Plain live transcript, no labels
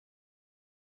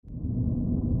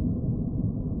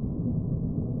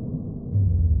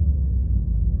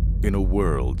In a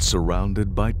world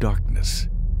surrounded by darkness,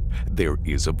 there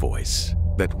is a voice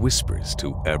that whispers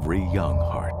to every young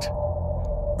heart,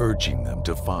 urging them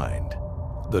to find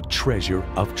the treasure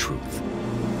of truth.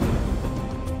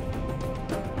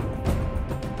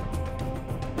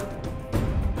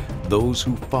 Those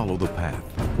who follow the path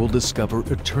will discover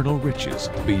eternal riches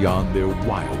beyond their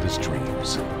wildest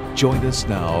dreams. Join us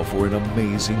now for an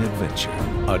amazing adventure,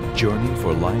 a journey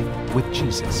for life with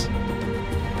Jesus.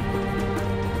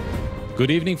 Good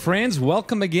evening, friends.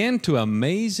 Welcome again to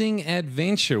Amazing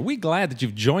Adventure. We're glad that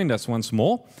you've joined us once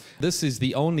more. This is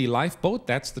the ONLY Lifeboat.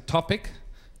 That's the topic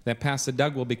that Pastor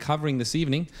Doug will be covering this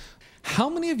evening. How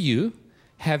many of you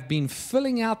have been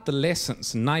filling out the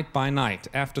lessons night by night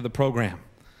after the program?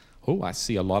 Oh, I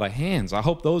see a lot of hands. I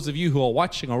hope those of you who are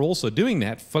watching are also doing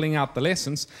that, filling out the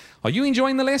lessons. Are you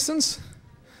enjoying the lessons?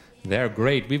 They're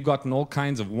great. We've gotten all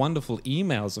kinds of wonderful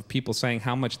emails of people saying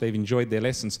how much they've enjoyed their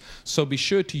lessons. So be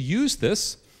sure to use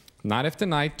this night after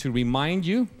night to remind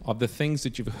you of the things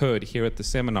that you've heard here at the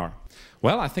seminar.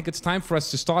 Well, I think it's time for us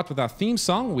to start with our theme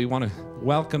song. We want to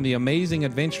welcome the amazing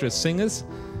adventurous singers.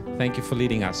 Thank you for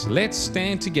leading us. Let's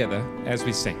stand together as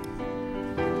we sing.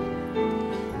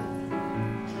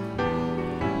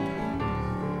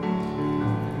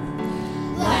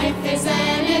 Life is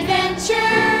an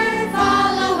adventure,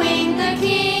 following the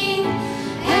King.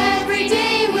 Every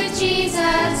day with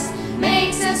Jesus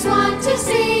makes us want to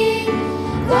sing.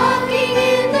 Walking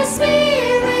in the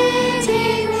Spirit,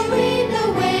 He will lead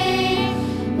the way.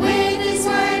 With His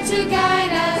word to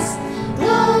guide us,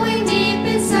 glowing deep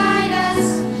inside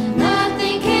us,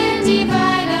 nothing can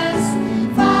divide us,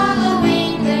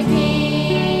 following the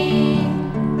King.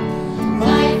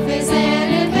 Life is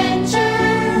an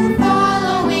adventure,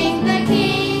 following the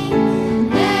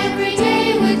King. Every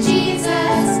day with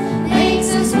Jesus makes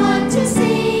us want to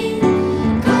sing.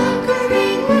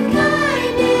 Conquering with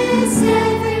kindness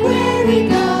everywhere we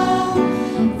go.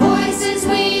 Voices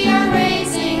we are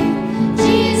raising,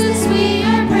 Jesus we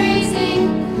are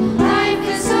praising. Life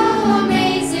is so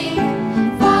amazing,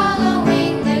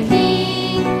 following the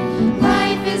King.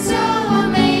 Life is so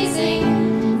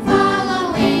amazing,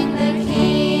 following the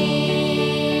King.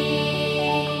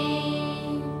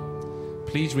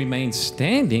 Please remain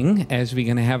standing as we're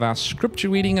going to have our scripture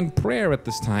reading and prayer at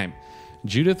this time.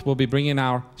 Judith will be bringing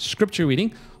our scripture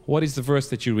reading. What is the verse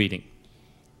that you're reading?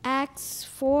 Acts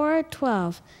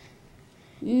 4:12.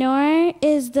 Nor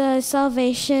is the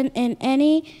salvation in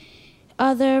any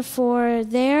other, for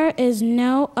there is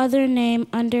no other name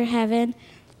under heaven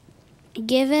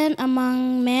given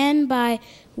among men by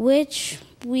which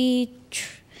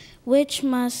which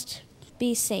must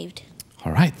be saved.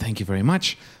 All right, thank you very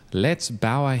much. Let's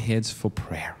bow our heads for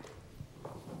prayer.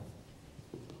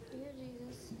 Dear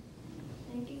Jesus,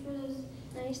 thank you for this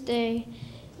nice day,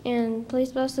 and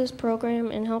please bless this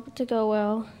program and help it to go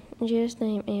well. In Jesus'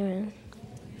 name, amen.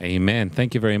 Amen.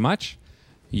 Thank you very much.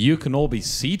 You can all be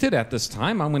seated at this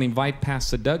time. I'm going to invite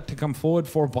Pastor Doug to come forward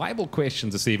for Bible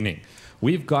questions this evening.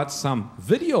 We've got some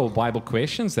video Bible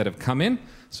questions that have come in.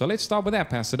 So let's start with that,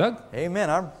 Pastor Doug.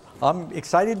 Amen. I'm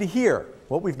excited to hear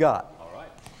what we've got.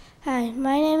 Hi,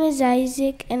 my name is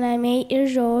Isaac and I'm 8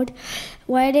 years old.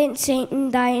 Why didn't Satan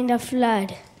die in the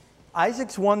flood?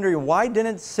 Isaac's wondering, why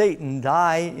didn't Satan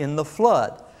die in the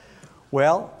flood?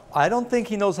 Well, I don't think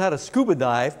he knows how to scuba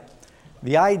dive.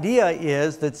 The idea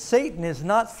is that Satan is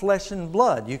not flesh and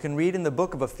blood. You can read in the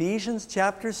book of Ephesians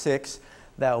chapter 6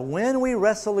 that when we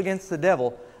wrestle against the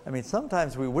devil,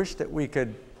 sometimes we wish that we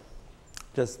could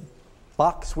just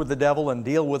box with the devil and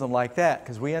deal with him like that,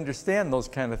 because we understand those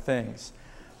kind of things.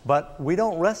 But we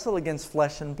don't wrestle against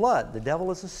flesh and blood. The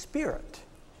devil is a spirit.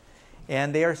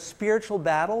 And they are spiritual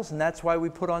battles, and that's why we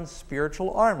put on spiritual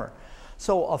armor.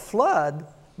 So a flood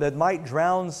that might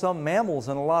drown some mammals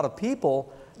and a lot of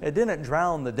people, it didn't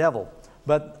drown the devil.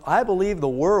 But I believe the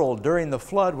world during the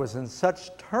flood was in such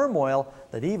turmoil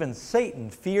that even Satan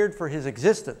feared for his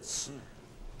existence.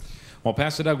 Well,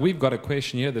 Pastor Doug, we've got a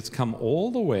question here that's come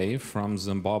all the way from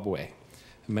Zimbabwe.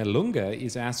 Melunga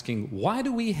is asking, why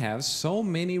do we have so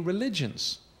many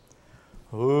religions?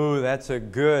 Ooh, that's a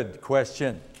good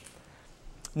question.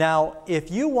 Now,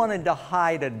 if you wanted to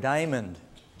hide a diamond,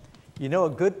 you know a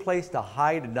good place to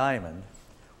hide a diamond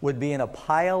would be in a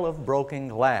pile of broken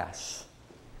glass.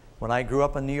 When I grew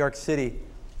up in New York City,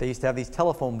 they used to have these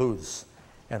telephone booths.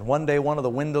 And one day, one of the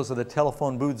windows of the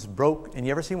telephone booths broke. And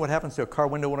you ever seen what happens to a car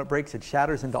window when it breaks? It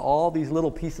shatters into all these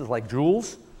little pieces like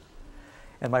jewels.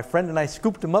 And my friend and I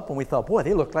scooped them up and we thought, boy,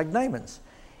 they look like diamonds.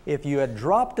 If you had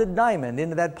dropped a diamond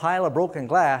into that pile of broken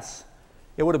glass,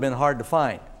 it would have been hard to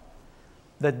find.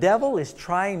 The devil is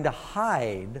trying to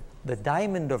hide the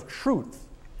diamond of truth.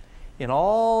 in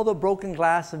all the broken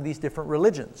glass of these different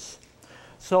religions.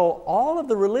 So all of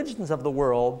the religions of the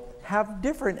world have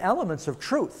different elements of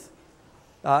truth.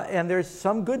 And there's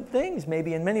some good things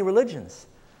maybe in many religions.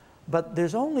 But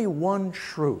there's only one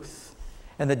truth.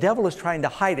 And the devil is trying to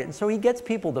hide it. And so he gets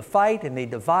people to fight, and they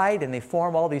divide, and they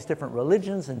form all these different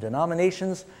religions and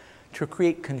denominations to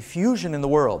create confusion in the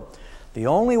world. The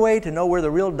only way to know where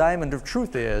the real diamond of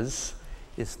truth is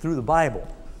through the Bible.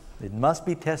 It must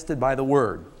be tested by the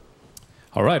Word.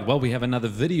 All right, well, we have another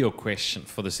video question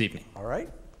for this evening. All right.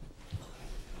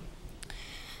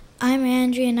 I'm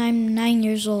Andrea and I'm 9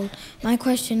 years old. My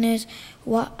question is,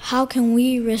 how can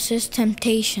we resist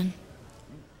temptation?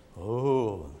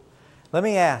 Oh, let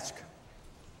me ask.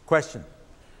 Question.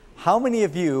 How many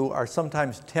of you are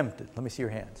sometimes tempted? Let me see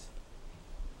your hands.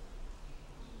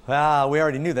 We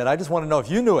already knew that. I just want to know if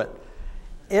you knew it.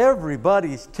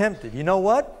 Everybody's tempted. You know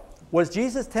what? Was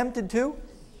Jesus tempted too?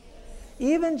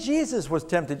 Even Jesus was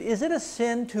tempted. Is it a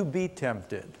sin to be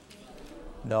tempted?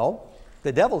 No.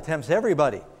 The devil tempts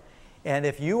everybody. And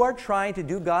if you are trying to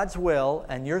do God's will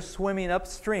and you're swimming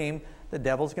upstream, the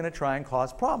devil's going to try and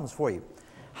cause problems for you.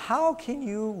 How can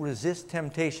you resist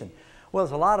temptation? Well,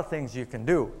 there's a lot of things you can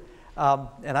do.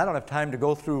 And I don't have time to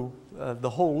go through the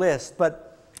whole list.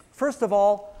 But first of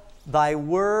all, thy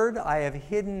word I have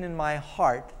hidden in my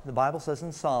heart, the Bible says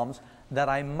in Psalms, that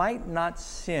I might not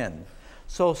sin.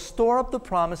 So store up the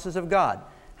promises of God.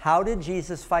 How did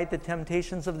Jesus fight the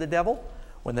temptations of the devil?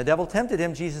 When the devil tempted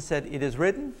him, Jesus said, it is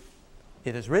written,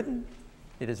 it is written,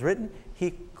 it is written.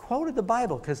 He quoted the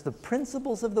Bible because the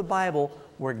principles of the Bible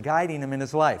were guiding him in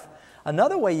his life.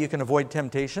 Another way you can avoid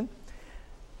temptation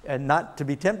and not to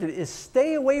be tempted is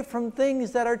stay away from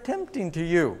things that are tempting to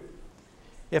you.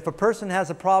 If a person has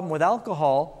a problem with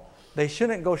alcohol, they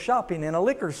shouldn't go shopping in a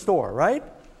liquor store, right?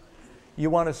 You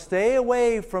want to stay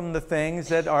away from the things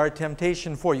that are a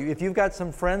temptation for you. If you've got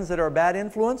some friends that are a bad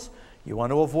influence, you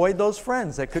want to avoid those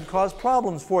friends that could cause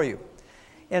problems for you.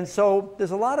 And so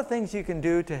there's a lot of things you can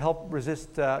do to help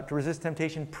resist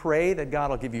temptation. Pray that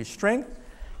God will give you strength.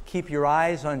 Keep your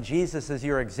eyes on Jesus as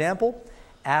your example.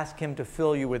 Ask Him to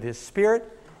fill you with His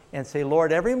Spirit. And say,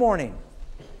 Lord, every morning,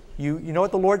 you know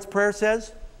what the Lord's Prayer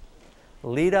says?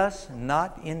 Lead us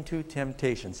not into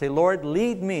temptation. Say, Lord,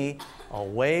 lead me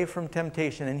away from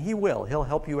temptation. And He will. He'll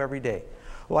help you every day.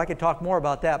 Well, I could talk more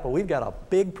about that, but we've got a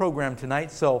big program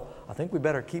tonight, so I think we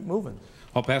better keep moving.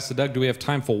 Oh, Pastor Doug, do we have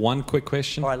time for one quick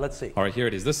question? All right, let's see. All right, here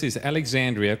it is. This is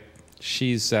Alexandria.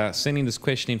 She's sending this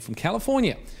question in from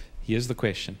California. Here's the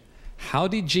question. How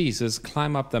did Jesus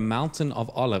climb up the mountain of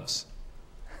olives?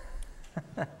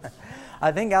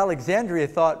 I think Alexandria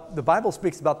thought the Bible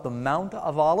speaks about the Mount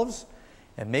of Olives,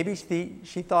 and maybe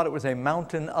she thought it was a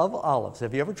mountain of olives.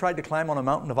 Have you ever tried to climb on a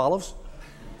mountain of olives?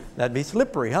 That'd be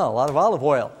slippery, huh? A lot of olive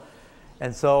oil.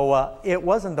 And so it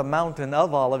wasn't the mountain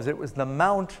of olives, it was the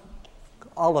Mount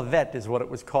Olivet is what it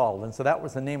was called. And so that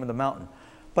was the name of the mountain.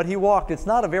 But he walked. It's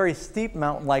not a very steep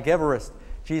mountain like Everest.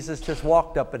 Jesus just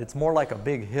walked up it. It's more like a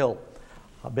big hill.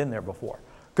 I've been there before.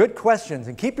 Good questions.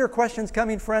 And keep your questions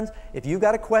coming, friends. If you've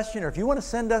got a question or if you want to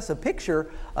send us a picture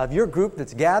of your group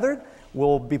that's gathered,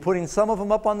 we'll be putting some of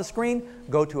them up on the screen.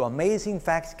 Go to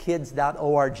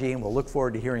amazingfactskids.org and we'll look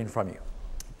forward to hearing from you.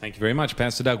 Thank you very much,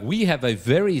 Pastor Doug. We have a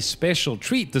very special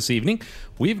treat this evening.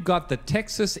 We've got the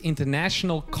Texas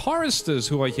International Choristers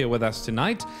who are here with us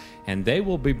tonight, and they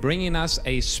will be bringing us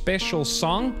a special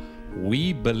song,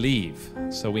 We Believe.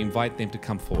 So we invite them to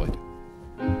come forward.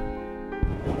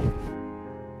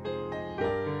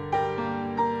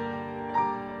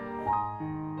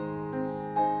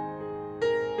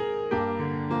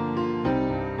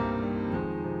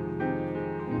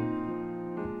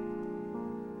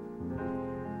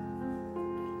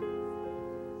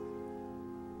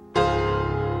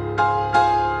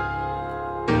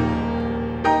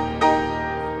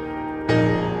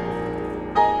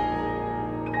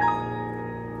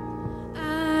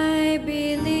 I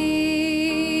believe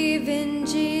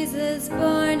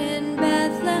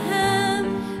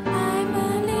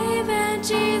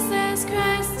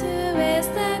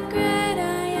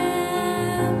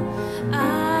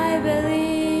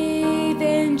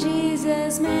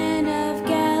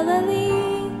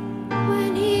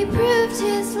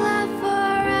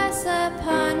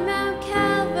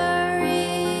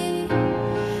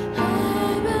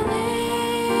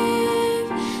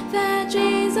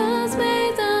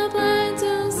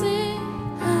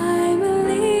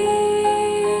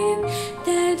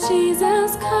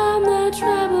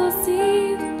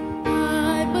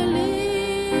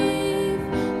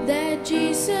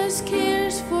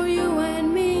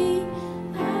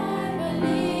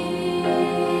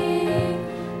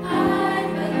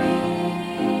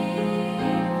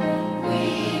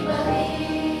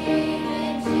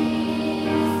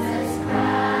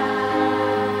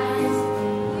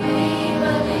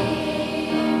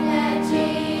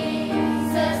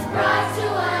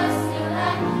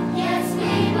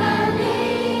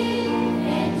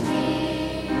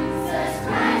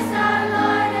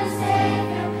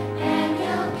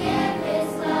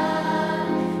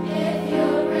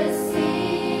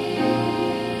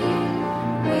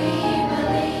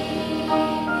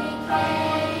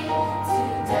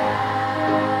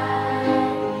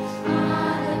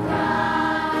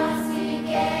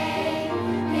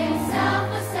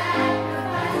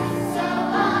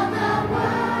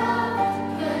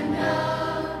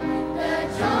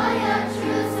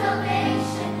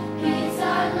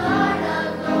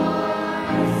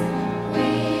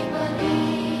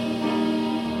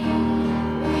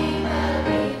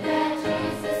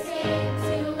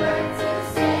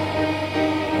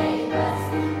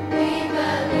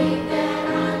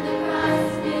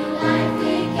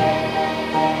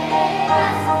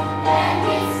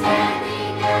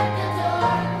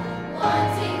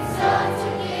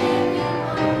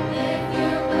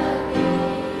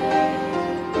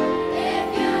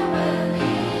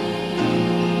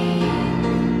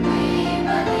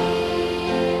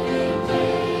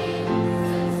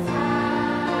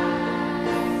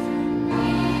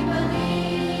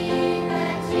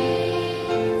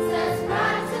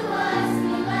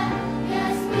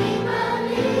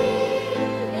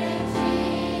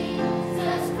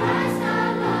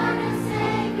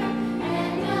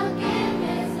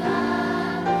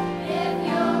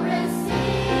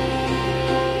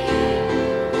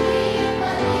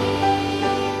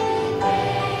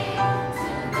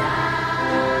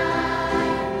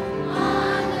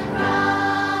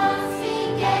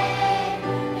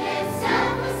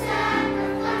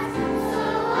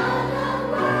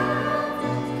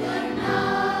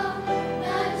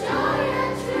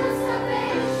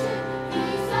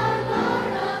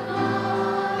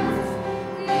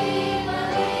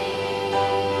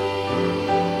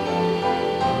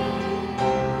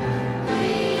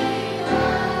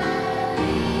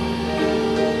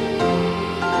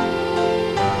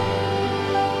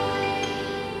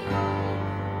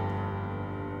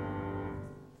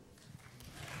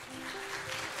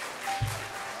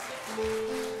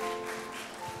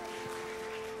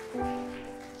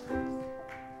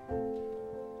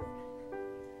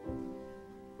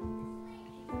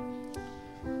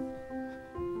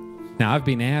Now, I've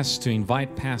been asked to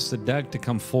invite Pastor Doug to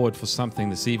come forward for something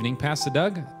this evening. Pastor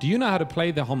Doug, do you know how to play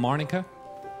the harmonica?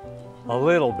 A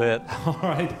little bit. All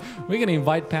right, we're going to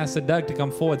invite Pastor Doug to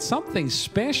come forward. Something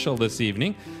special this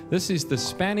evening. This is the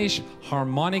Spanish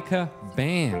Harmonica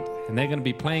Band, and they're going to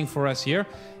be playing for us here,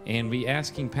 and we're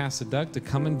asking Pastor Doug to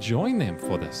come and join them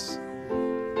for this. I'm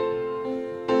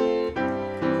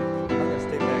going to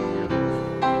stay back here.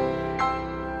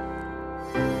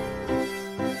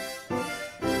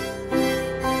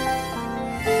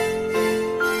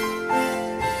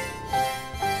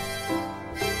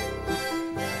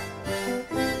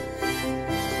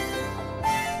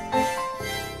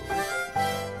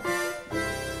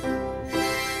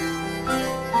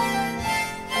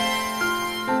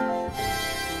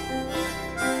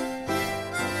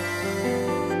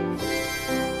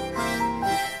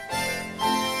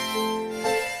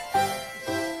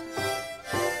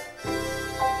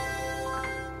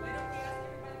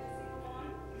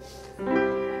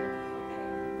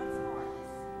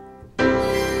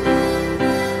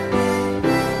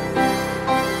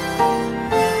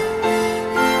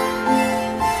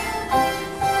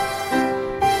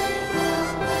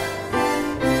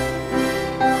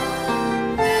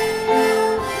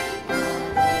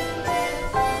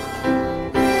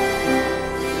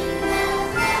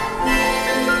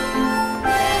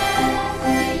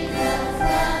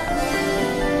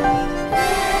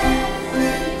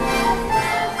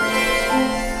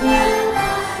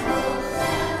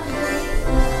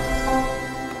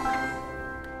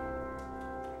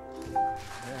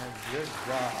 Good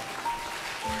job.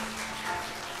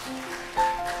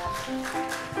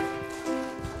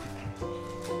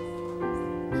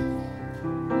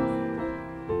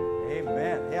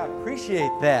 Amen. Yeah, I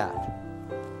appreciate that.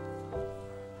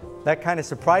 That kind of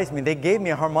surprised me. They gave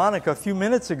me a harmonica a few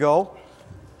minutes ago,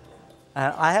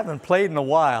 and I haven't played in a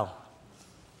while,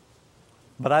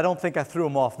 but I don't think I threw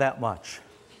them off that much.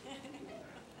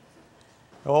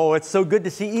 Oh, it's so good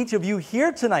to see each of you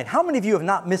here tonight. How many of you have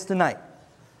not missed a night?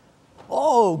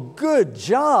 Oh, good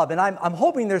job. And I'm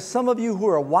hoping there's some of you who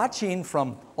are watching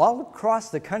from all across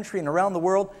the country and around the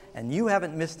world, and you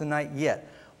haven't missed a night yet.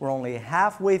 We're only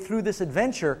halfway through this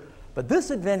adventure, but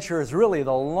this adventure is really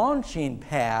the launching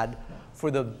pad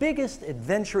for the biggest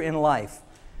adventure in life,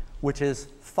 which is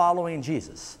following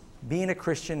Jesus, being a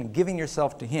Christian and giving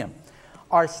yourself to Him.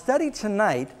 Our study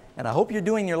tonight, and I hope you're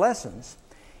doing your lessons,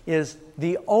 is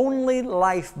the only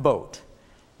lifeboat.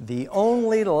 The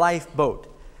only lifeboat.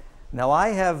 Now, I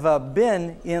have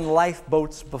been in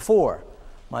lifeboats before.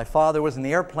 My father was in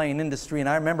the airplane industry, and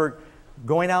I remember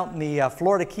going out in the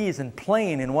Florida Keys and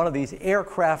playing in one of these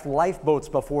aircraft lifeboats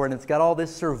before, and it's got all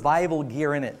this survival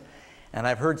gear in it. And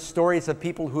I've heard stories of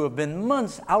people who have been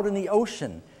months out in the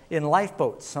ocean in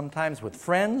lifeboats, sometimes with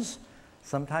friends,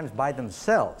 sometimes by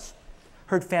themselves.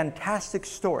 Heard fantastic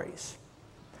stories.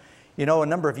 You know, a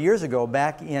number of years ago,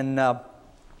 back in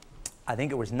I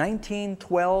think it was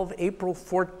 1912, April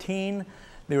 14,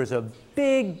 there was a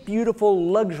big, beautiful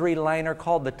luxury liner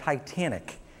called the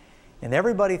Titanic. And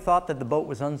everybody thought that the boat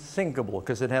was unsinkable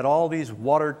because it had all these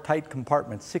watertight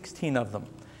compartments, 16 of them.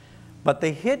 But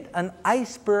they hit an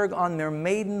iceberg on their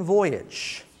maiden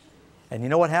voyage. And you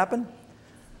know what happened?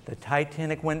 The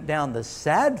Titanic went down. The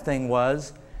sad thing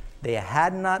was they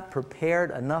had not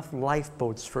prepared enough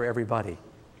lifeboats for everybody.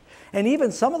 And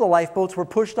even some of the lifeboats were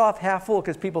pushed off half full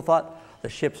because people thought the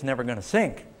ship's never going to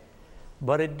sink.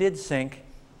 But it did sink.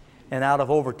 And out of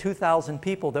over 2,000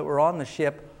 people that were on the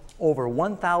ship, over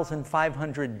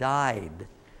 1,500 died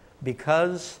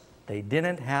because they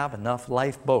didn't have enough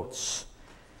lifeboats.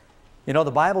 You know,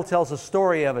 the Bible tells a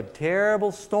story of a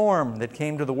terrible storm that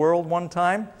came to the world one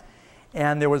time,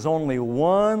 and there was only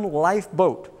one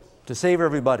lifeboat to save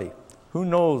everybody. Who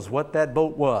knows what that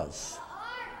boat was?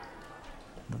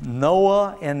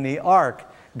 Noah and the ark.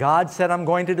 God said, I'm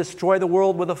going to destroy the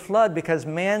world with a flood because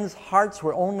man's hearts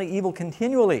were only evil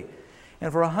continually.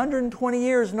 And for 120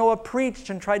 years, Noah preached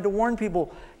and tried to warn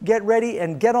people, get ready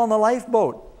and get on the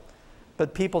lifeboat.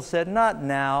 But people said, not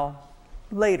now,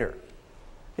 later.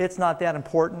 It's not that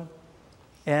important.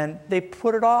 And they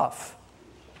put it off.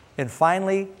 And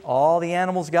finally, all the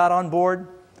animals got on board.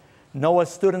 Noah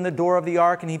stood in the door of the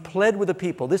ark and he pled with the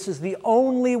people. This is the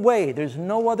only way. There's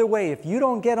no other way. If you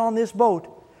don't get on this boat,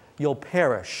 you'll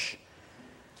perish.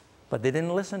 But they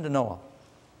didn't listen to Noah.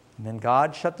 And then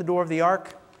God shut the door of the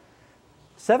ark.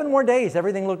 7 more days,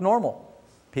 everything looked normal.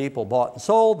 People bought and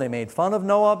sold. They made fun of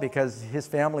Noah because his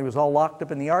family was all locked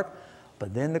up in the ark.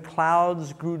 But then the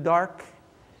clouds grew dark,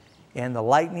 and the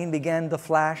lightning began to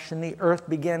flash, and the earth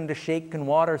began to shake, and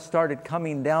water started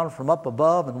coming down from up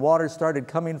above, and water started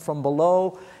coming from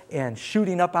below and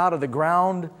shooting up out of the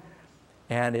ground.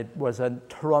 And it was a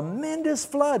tremendous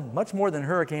flood, much more than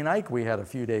Hurricane Ike we had a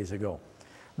few days ago.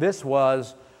 This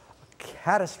was a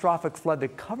catastrophic flood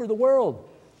that covered the world.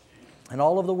 And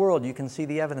all over the world, you can see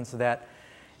the evidence of that.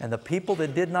 And the people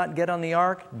that did not get on the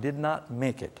ark did not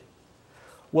make it.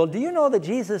 Well, do you know that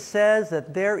Jesus says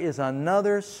that there is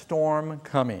another storm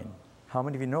coming? How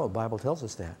many of you know the Bible tells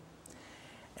us that?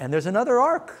 And there's another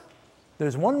ark.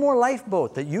 There's one more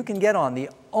lifeboat that you can get on, the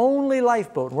only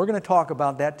lifeboat. We're going to talk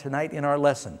about that tonight in our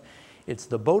lesson. It's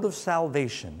the boat of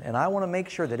salvation. And I want to make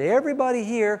sure that everybody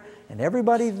here and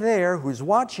everybody there who's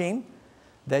watching,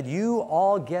 that you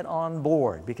all get on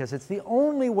board, because it's the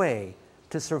only way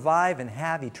to survive and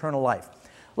have eternal life.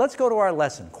 Let's go to our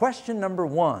lesson. Question number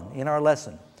 1 in our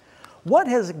lesson. What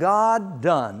has God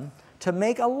done to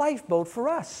make a lifeboat for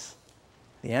us?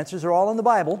 The answers are all in the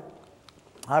Bible.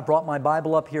 I brought my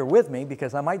Bible up here with me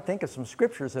because I might think of some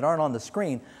scriptures that aren't on the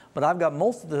screen, but I've got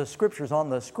most of the scriptures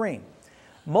on the screen.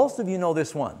 Most of you know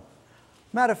this one.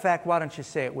 Matter of fact, why don't you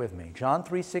say it with me? John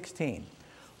 3:16.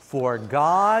 For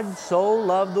God so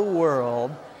loved the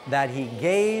world that He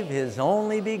gave His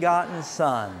only begotten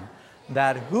Son,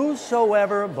 that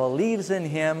whosoever believes in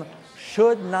Him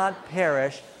should not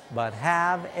perish, but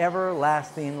have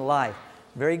everlasting life.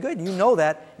 Very good, you know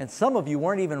that, and some of you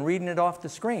weren't even reading it off the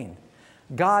screen.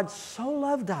 God so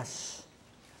loved us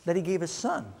that He gave His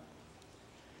Son.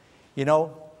 You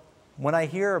know, when I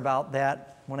hear about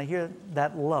that, when I hear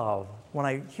that love, when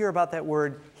I hear about that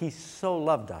word, He so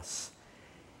loved us,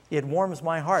 it warms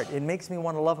my heart. It makes me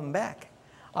want to love Him back.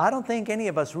 I don't think any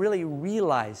of us really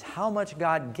realize how much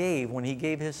God gave when He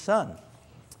gave His Son.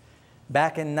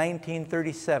 Back in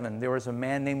 1937, there was a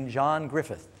man named John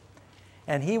Griffith,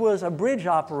 and he was a bridge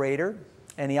operator,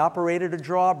 and he operated a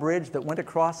drawbridge that went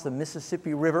across the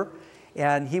Mississippi River,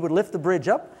 and he would lift the bridge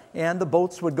up, and the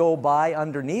boats would go by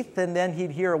underneath, and then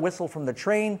he'd hear a whistle from the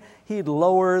train, he'd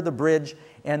lower the bridge,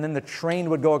 and then the train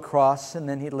would go across, and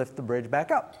then he'd lift the bridge back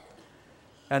up.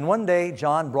 And one day,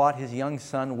 John brought his young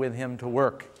son with him to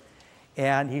work,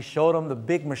 and he showed him the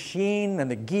big machine and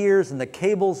the gears and the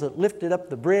cables that lifted up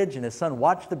the bridge, and his son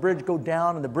watched the bridge go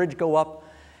down and the bridge go up,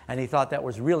 and he thought that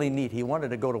was really neat. He wanted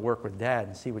to go to work with Dad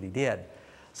and see what he did.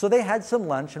 So they had some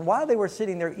lunch, and while they were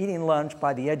sitting there eating lunch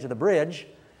by the edge of the bridge,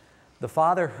 the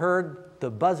father heard the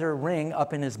buzzer ring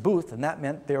up in his booth, and that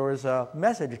meant there was a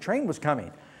message, a train was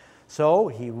coming. So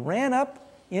he ran up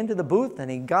into the booth,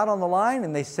 and he got on the line,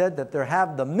 and they said that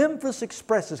the Memphis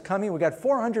Express is coming. We got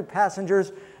 400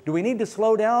 passengers. Do we need to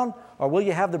slow down, or will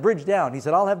you have the bridge down? He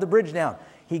said, I'll have the bridge down.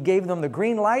 He gave them the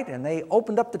green light, and they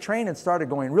opened up the train and started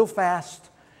going real fast.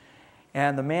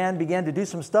 And the man began to do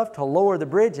some stuff to lower the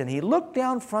bridge, and he looked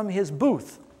down from his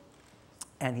booth,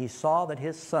 and he saw that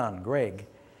his son, Greg,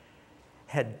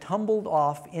 had tumbled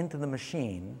off into the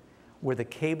machine where the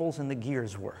cables and the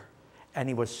gears were, and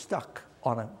he was stuck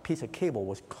on a piece of cable,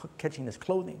 was catching his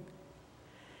clothing.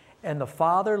 And the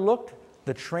father looked,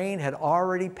 the train had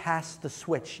already passed the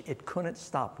switch. It couldn't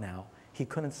stop now. He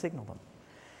couldn't signal them.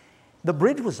 The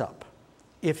bridge was up.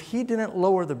 If he didn't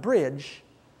lower the bridge,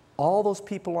 all those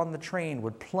people on the train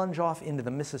would plunge off into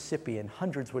the Mississippi and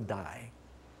hundreds would die.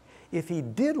 If he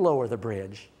did lower the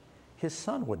bridge, his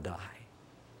son would die.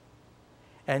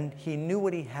 And he knew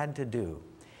what he had to do.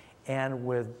 And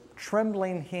with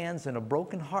trembling hands and a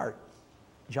broken heart,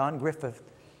 John Griffith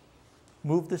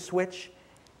moved the switch.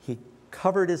 He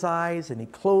covered his eyes and he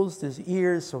closed his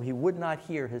ears so he would not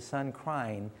hear his son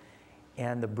crying,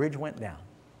 and the bridge went down.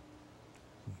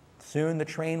 Soon the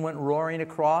train went roaring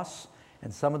across,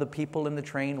 and some of the people in the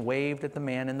train waved at the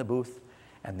man in the booth,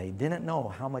 and they didn't know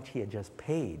how much he had just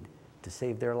paid to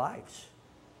save their lives.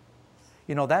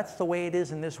 You know, that's the way it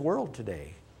is in this world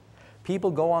today.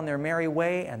 People go on their merry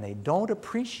way and they don't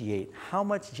appreciate how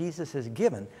much Jesus has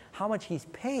given, how much He's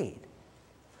paid.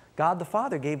 God the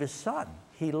Father gave His Son.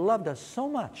 He loved us so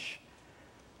much.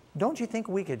 Don't you think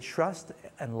we could trust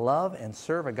and love and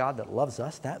serve a God that loves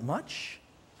us that much?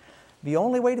 The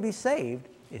only way to be saved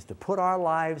is to put our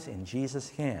lives in Jesus'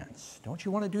 hands. Don't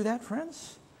you want to do that,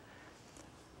 friends?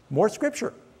 More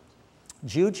scripture.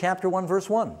 Jude chapter 1, verse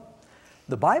 1.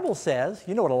 The Bible says,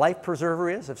 you know what a life preserver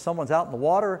is? If someone's out in the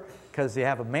water because they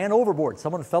have a man overboard,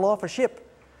 someone fell off a ship,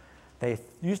 they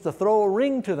used to throw a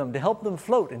ring to them to help them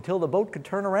float until the boat could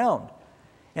turn around.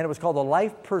 And it was called a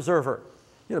life preserver.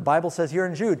 You know, the Bible says here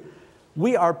in Jude,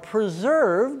 we are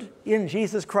preserved in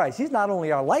Jesus Christ. He's not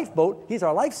only our lifeboat, He's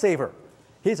our lifesaver.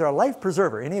 He's our life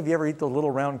preserver. Any of you ever eat those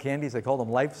little round candies? They call them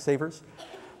lifesavers,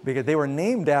 because they were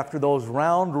named after those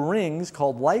round rings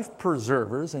called life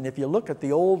preservers. And if you look at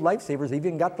the old lifesavers, they've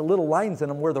even got the little lines in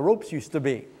them where the ropes used to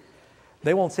be.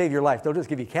 They won't save your life. They'll just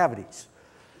give you cavities.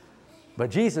 But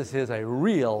Jesus is a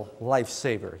real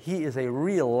lifesaver. He is a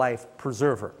real life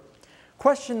preserver.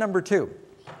 Question number 2.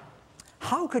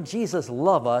 How could Jesus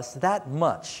love us that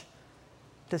much?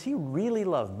 Does he really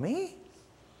love me?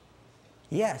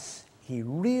 Yes, he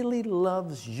really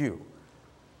loves you.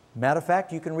 Matter of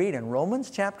fact, you can read in Romans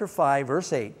chapter 5,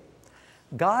 verse 8,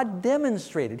 God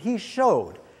demonstrated, he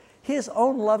showed his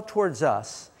own love towards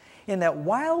us in that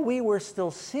while we were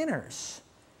still sinners,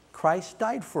 Christ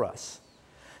died for us.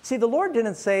 See, the Lord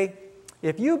didn't say,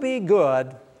 if you be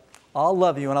good, I'll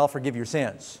love you and I'll forgive your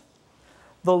sins.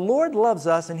 The Lord loves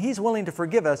us and he's willing to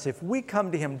forgive us if we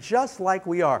come to him just like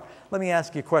we are. Let me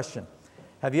ask you a question.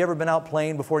 Have you ever been out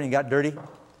playing before and you got dirty?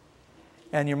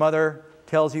 And your mother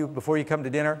tells you before you come to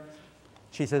dinner,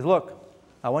 she says, look,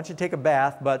 I want you to take a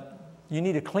bath, but you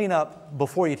need to clean up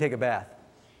before you take a bath.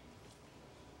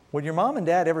 Would your mom and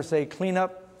dad ever say, clean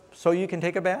up so you can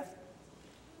take a bath?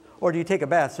 Or do you take a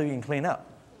bath so you can clean up?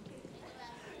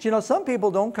 Do you know, some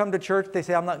people don't come to church. They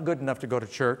say, I'm not good enough to go to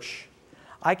church.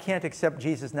 I can't accept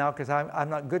Jesus now because I'm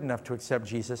not good enough to accept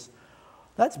Jesus.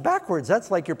 That's backwards.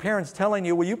 That's like your parents telling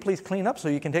you, will you please clean up so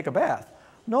you can take a bath?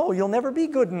 No, you'll never be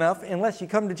good enough unless you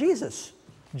come to Jesus,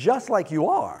 just like you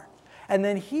are. And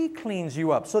then he cleans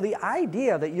you up. So the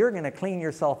idea that you're going to clean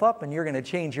yourself up and you're going to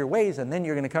change your ways and then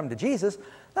you're going to come to Jesus,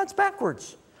 that's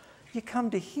backwards. You come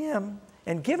to him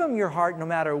and give him your heart no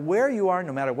matter where you are,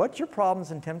 no matter what your problems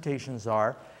and temptations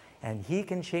are, and he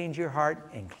can change your heart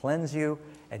and cleanse you,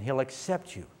 and he'll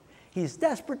accept you. He's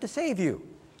desperate to save you.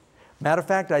 Matter of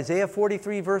fact, Isaiah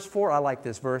 43 verse 4, I like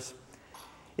this verse.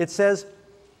 It says,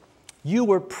 you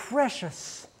were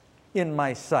precious in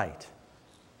my sight.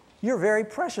 You're very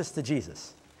precious to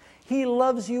Jesus. He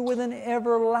loves you with an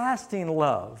everlasting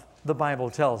love, the Bible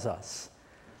tells us.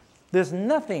 There's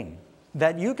nothing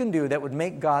that you can do that would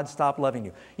make God stop loving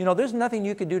you. You know, there's nothing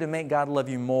you can do to make God love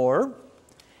you more,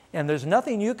 and there's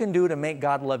nothing you can do to make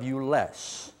God love you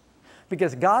less.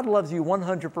 Because God loves you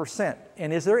 100%.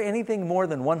 And is there anything more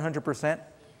than 100%?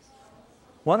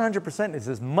 100% is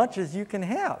as much as you can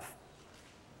have.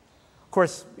 Of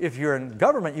course, if you're in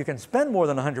government, you can spend more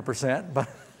than 100%, but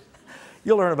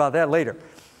you'll learn about that later.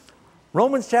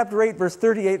 Romans chapter 8, verse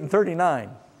 38 and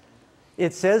 39.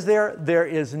 It says there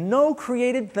is no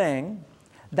created thing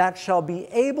that shall be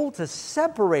able to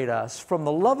separate us from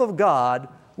the love of God,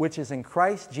 which is in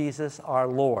Christ Jesus our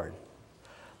Lord.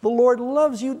 The Lord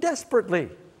loves you desperately,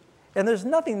 and there's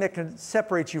nothing that can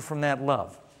separate you from that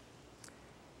love.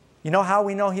 You know how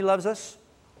we know he loves us?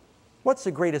 What's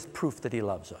the greatest proof that he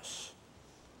loves us?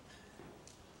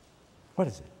 What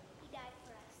is it? He died for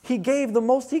us. He gave the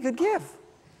most he could give.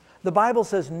 The Bible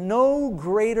says no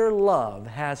greater love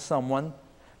has someone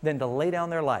than to lay down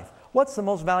their life. What's the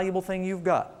most valuable thing you've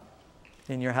got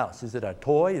in your house? Is it a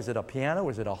toy? Is it a piano?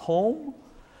 Is it a home?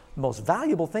 The most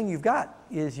valuable thing you've got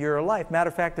is your life. Matter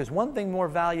of fact, there's one thing more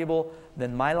valuable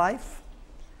than my life.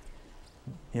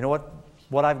 You know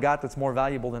what I've got that's more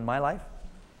valuable than my life?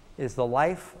 Is the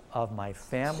life of my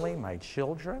family, my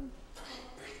children.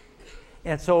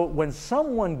 And so when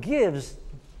someone gives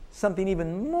something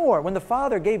even more, when the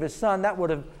Father gave his Son,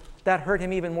 that hurt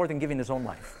him even more than giving his own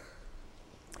life.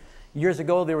 Years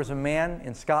ago, there was a man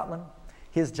in Scotland.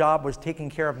 His job was taking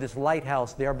care of this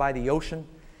lighthouse there by the ocean.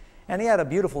 And he had a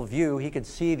beautiful view. He could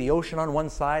see the ocean on one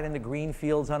side and the green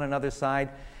fields on another side.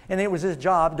 And it was his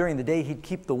job during the day, he'd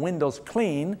keep the windows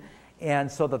clean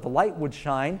and so that the light would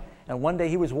shine. And one day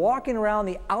he was walking around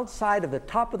the outside of the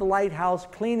top of the lighthouse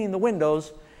cleaning the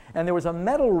windows, and there was a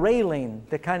metal railing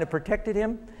that kind of protected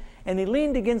him. And he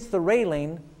leaned against the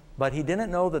railing, but he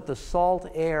didn't know that the salt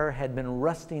air had been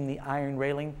rusting the iron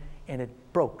railing, and it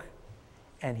broke.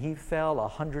 And he fell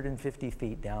 150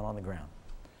 feet down on the ground.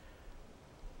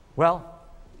 Well,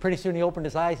 pretty soon he opened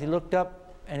his eyes, he looked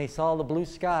up, and he saw the blue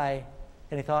sky,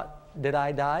 and he thought, did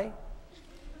I die?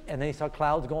 And then he saw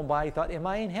clouds going by, he thought, am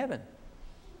I in heaven?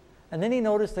 And then he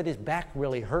noticed that his back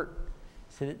really hurt.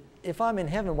 He said, if I'm in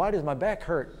heaven, why does my back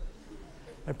hurt?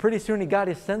 And pretty soon he got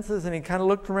his senses, and he kind of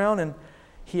looked around, and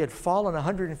he had fallen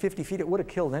 150 feet. It would have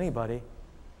killed anybody,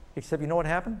 except you know what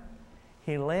happened?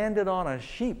 He landed on a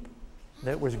sheep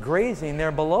that was grazing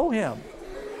there below him.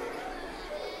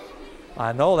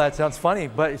 I know that sounds funny,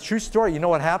 but it's a true story. You know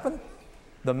what happened?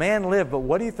 The man lived, but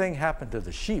what do you think happened to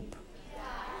the sheep?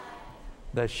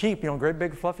 The sheep, you know, great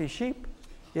big fluffy sheep,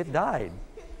 it died.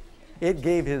 It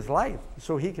gave his life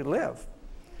so he could live.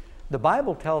 The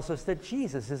Bible tells us that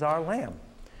Jesus is our Lamb.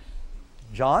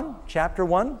 John chapter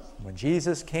 1, when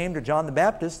Jesus came to John the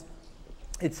Baptist,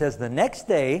 it says, the next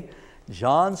day,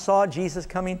 John saw Jesus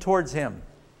coming towards him.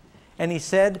 And he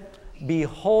said,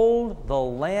 behold the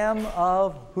Lamb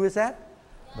of, who is that?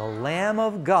 The Lamb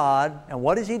of God. And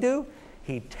what does he do?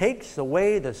 He takes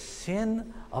away the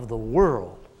sin of the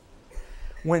world.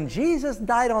 When Jesus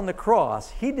died on the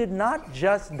cross, He did not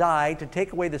just die to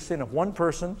take away the sin of one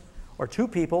person or two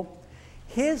people.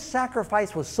 His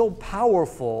sacrifice was so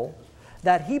powerful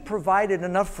that He provided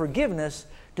enough forgiveness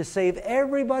to save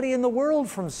everybody in the world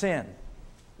from sin.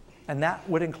 And that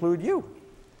would include you.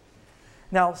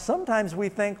 Now, sometimes we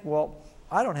think, well,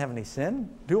 I don't have any sin,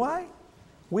 do I?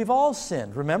 We've all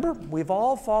sinned, remember? We've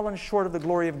all fallen short of the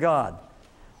glory of God.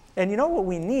 And you know what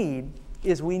we need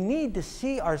is we need to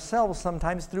see ourselves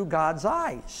sometimes through God's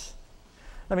eyes.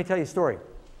 Let me tell you a story.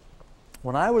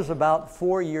 When I was about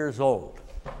 4 years old,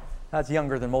 that's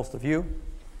younger than most of you,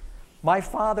 my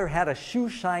father had a shoe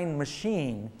shine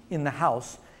machine in the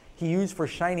house he used for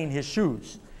shining his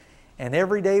shoes. And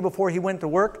every day before he went to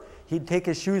work, he'd take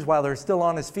his shoes while they're still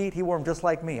on his feet. He wore them just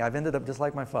like me. I've ended up just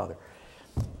like my father.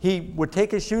 He would take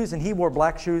his shoes, and he wore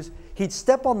black shoes. He'd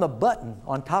step on the button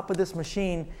on top of this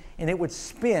machine, and it would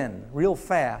spin real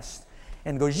fast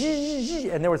and go zzz,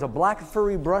 and there was a black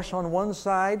furry brush on one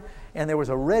side, and there was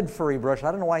a red furry brush.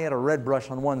 I don't know why he had a red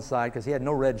brush on one side, because he had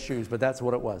no red shoes, but that's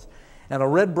what it was. And a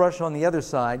red brush on the other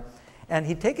side. And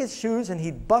he'd take his shoes, and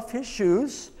he'd buff his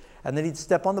shoes, and then he'd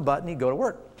step on the button, he'd go to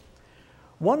work.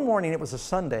 One morning, it was a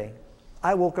Sunday,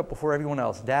 I woke up before everyone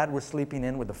else. Dad was sleeping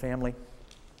in with the family.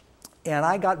 And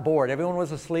I got bored. Everyone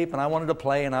was asleep, and I wanted to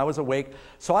play, and I was awake.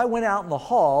 So I went out in the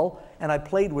hall, and I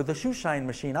played with the shoe shine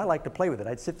machine. I like to play with it.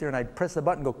 I'd sit there, and I'd press the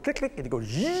button, go click, click, and it'd go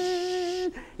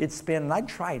zzz. It'd spin, and I'd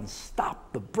try and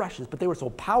stop the brushes, but they were so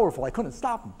powerful, I couldn't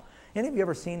stop them. Any of you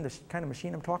ever seen this kind of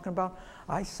machine I'm talking about?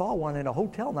 I saw one in a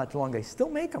hotel not too long ago. They still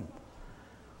make them.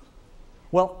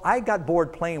 Well, I got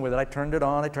bored playing with it. I turned it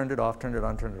on, I turned it off, turned it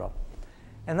on, turned it off.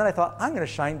 And then I thought, I'm going to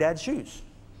shine Dad's shoes.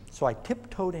 So I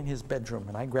tiptoed in his bedroom,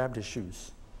 and I grabbed his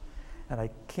shoes. And I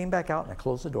came back out, and I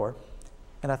closed the door.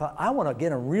 And I thought, I want to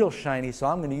get them real shiny, so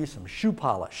I'm going to use some shoe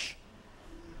polish.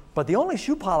 But the only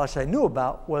shoe polish I knew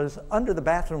about was under the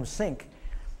bathroom sink.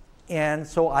 And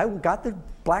so I got the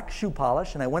black shoe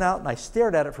polish, and I went out, and I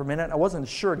stared at it for a minute. I wasn't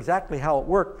sure exactly how it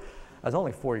worked. I was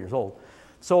only 4 years old.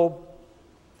 So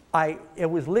it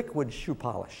was liquid shoe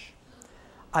polish.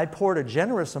 I poured a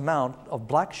generous amount of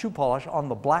black shoe polish on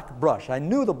the black brush. I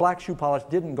knew the black shoe polish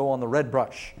didn't go on the red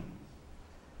brush.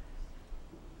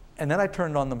 And then I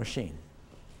turned on the machine.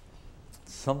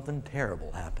 Something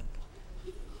terrible happened.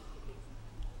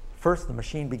 First, the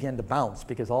machine began to bounce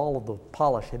because all of the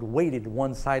polish had weighted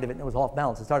one side of it, and it was off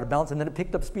balance. It started bouncing, and then it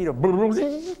picked up speed, and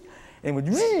it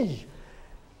went,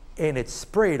 and it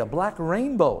sprayed a black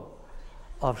rainbow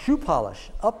of shoe polish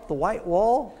up the white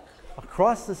wall,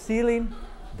 across the ceiling,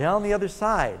 down the other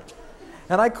side.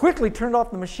 And I quickly turned off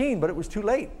the machine, but it was too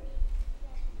late.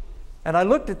 And I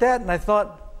looked at that, and I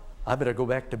thought, I better go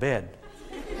back to bed.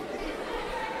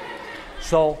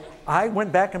 So I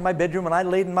went back in my bedroom, and I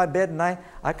laid in my bed, and I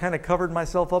kind of covered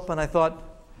myself up, and I thought,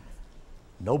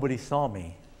 nobody saw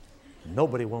me.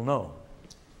 Nobody will know.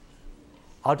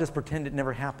 I'll just pretend it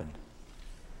never happened.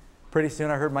 Pretty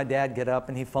soon I heard my dad get up,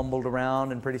 and he fumbled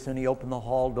around, and pretty soon he opened the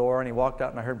hall door, and he walked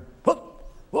out, and I heard,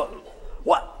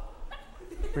 what?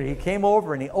 He came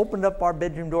over, and he opened up our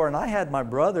bedroom door, and I had my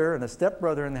brother and a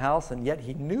stepbrother in the house, and yet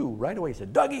he knew right away. He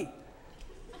said, Dougie.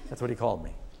 That's what he called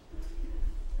me.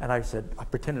 And I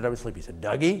pretended I was asleep. He said,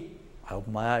 Dougie. I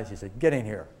opened my eyes. He said, get in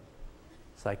here.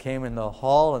 So I came in the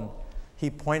hall, and he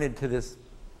pointed to this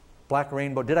black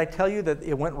rainbow. Did I tell you that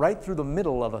it went right through the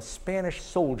middle of a Spanish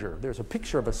soldier? There's a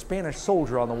picture of a Spanish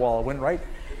soldier on the wall. It went right,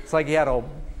 it's like he had a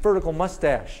vertical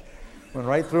mustache. Went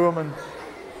right through him,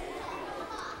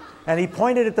 and he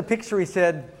pointed at the picture. He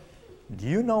said, do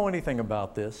you know anything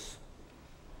about this?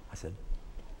 I said,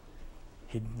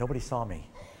 nobody saw me.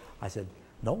 I said,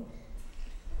 no.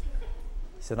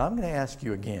 He said, I'm going to ask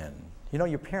you again. You know,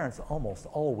 your parents almost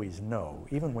always know,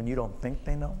 even when you don't think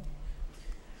they know.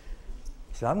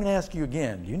 He said, I'm going to ask you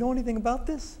again, do you know anything about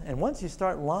this? And once you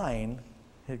start lying,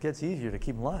 it gets easier to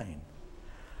keep lying.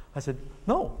 I said,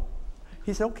 no.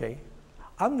 He said, okay,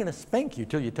 I'm going to spank you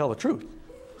till you tell the truth.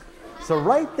 So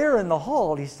right there in the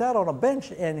hall, he sat on a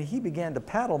bench, and he began to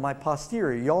paddle my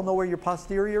posterior. You all know where your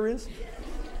posterior is?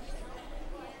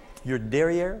 Your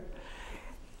derriere?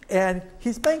 And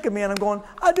he's spanking me, and I'm going,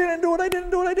 I didn't do it, I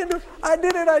didn't do it, I didn't do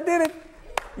it, I did it.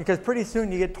 Because pretty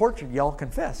soon you get tortured, you all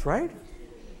confess, right?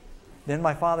 Then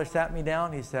my father sat me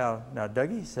down. He said, now,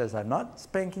 Dougie, he says, I'm not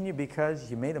spanking you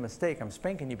because you made a mistake. I'm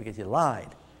spanking you because you lied.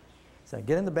 He said,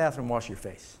 get in the bathroom, wash your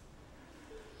face.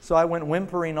 So I went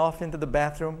whimpering off into the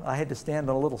bathroom. I had to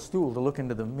stand on a little stool to look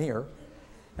into the mirror.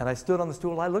 And I stood on the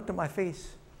stool. I looked at my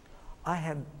face. I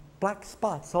had black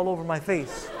spots all over my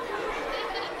face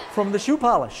from the shoe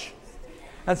polish.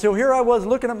 And so here I was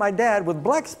looking at my dad with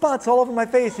black spots all over my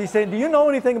face. He's saying, do you know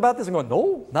anything about this? I'm going,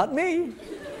 no, not me.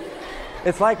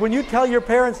 It's like when you tell your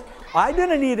parents, I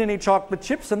didn't eat any chocolate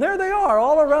chips, and there they are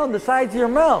all around the sides of your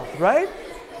mouth, right?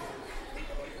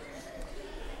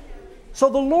 So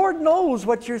the Lord knows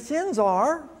what your sins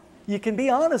are. You can be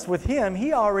honest with Him.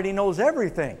 He already knows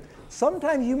everything.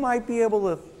 Sometimes you might be able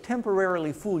to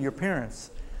temporarily fool your parents,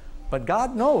 but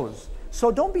God knows.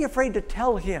 So don't be afraid to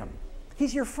tell Him.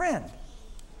 He's your friend.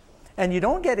 And you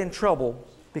don't get in trouble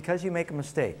because you make a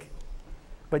mistake.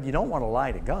 But you don't want to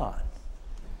lie to God.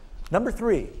 Number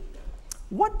 3,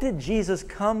 what did Jesus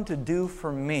come to do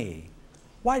for me?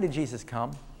 Why did Jesus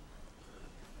come?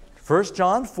 1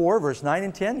 John 4, verse 9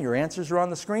 and 10, your answers are on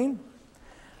the screen.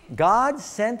 God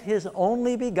sent His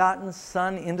only begotten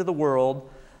Son into the world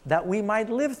that we might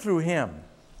live through Him.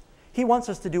 He wants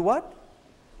us to do what?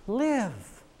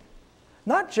 Live.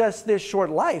 Not just this short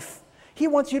life. He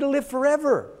wants you to live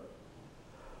forever.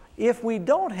 If we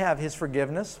don't have His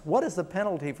forgiveness, what is the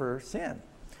penalty for sin?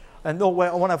 And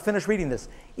when I finish reading this,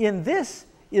 in this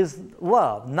is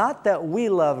love, not that we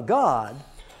love God,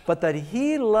 but that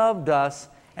He loved us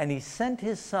and He sent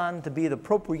His Son to be the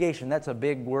propitiation. That's a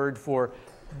big word for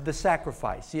the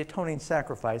sacrifice, the atoning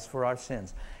sacrifice for our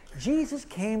sins. Jesus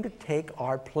came to take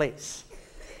our place.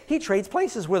 He trades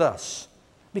places with us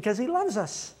because He loves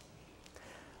us.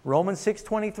 Romans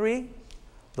 6:23,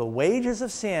 the wages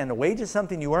of sin, a wage is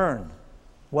something you earn.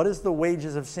 What is the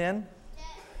wages of sin?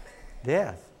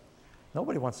 Death.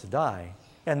 Nobody wants to die.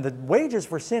 And the wages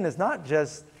for sin is not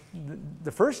just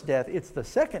the first death, it's the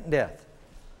second death.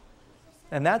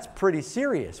 And that's pretty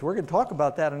serious. We're going to talk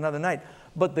about that another night.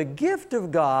 But the gift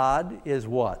of God is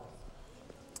what?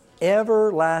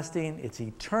 Everlasting. It's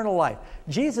eternal life.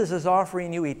 Jesus is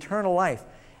offering you eternal life.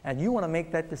 And you want to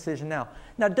make that decision now.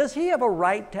 Now, does He have a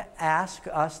right to ask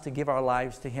us to give our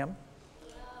lives to Him?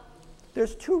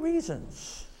 There's 2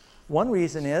 reasons. One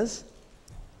reason is,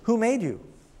 who made you?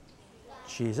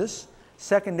 Jesus.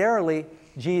 Secondarily,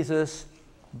 Jesus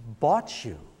bought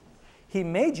you. He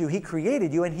made you, He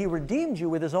created you, and He redeemed you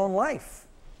with His own life.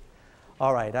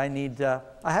 All right, I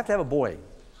have to have a boy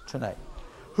tonight.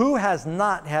 Who has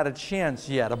not had a chance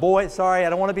yet? A boy, sorry, I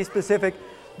don't want to be specific,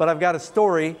 but I've got a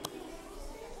story.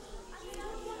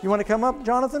 You want to come up,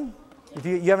 Jonathan? If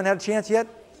you haven't had a chance yet?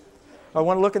 I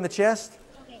want to look in the chest?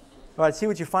 Okay. All right, see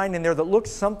what you find in there that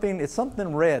looks something, it's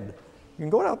something red. You can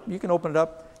go up, you can open it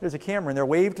up. There's a camera in there.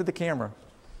 Wave to the camera.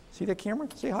 See that camera?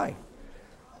 Say hi.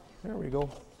 There we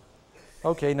go.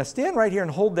 Okay, now stand right here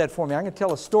and hold that for me. I'm going to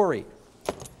tell a story.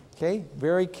 Okay,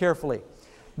 very carefully.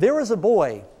 There was a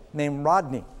boy named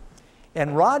Rodney.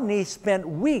 And Rodney spent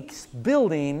weeks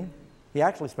building, he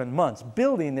actually spent months,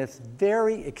 building this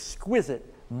very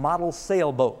exquisite model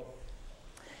sailboat.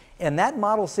 And that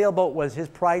model sailboat was his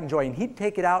pride and joy. And he'd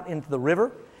take it out into the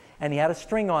river, and he had a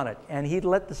string on it. And he'd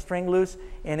let the string loose,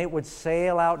 and it would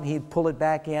sail out, and he'd pull it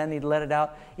back in, he'd let it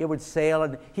out, it would sail.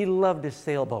 And he loved his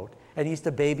sailboat. And he used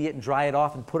to baby it and dry it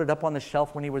off and put it up on the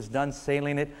shelf when he was done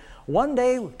sailing it. One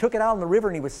day, we took it out in the river,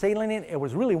 and he was sailing it. It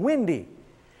was really windy.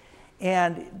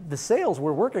 And the sails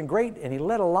were working great, and he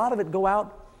let a lot of it go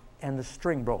out, and the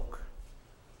string broke.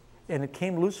 And it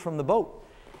came loose from the boat.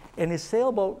 And his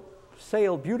sailboat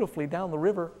sailed beautifully down the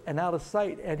river and out of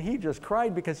sight. And he just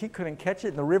cried because he couldn't catch it,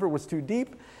 and the river was too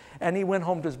deep. And he went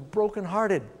home just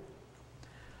brokenhearted.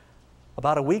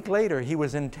 About a week later, he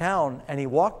was in town, and he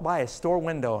walked by a store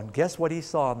window. And guess what he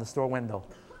saw in the store window?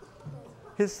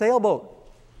 His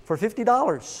sailboat for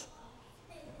 $50.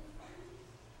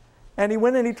 And he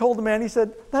went and he told the man, he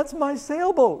said, "That's my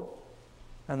sailboat."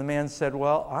 And the man said,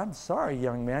 "Well, I'm sorry,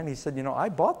 young man." He said, "You know, I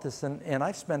bought this and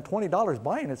I spent $20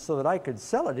 buying it so that I could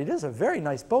sell it. It is a very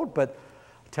nice boat, but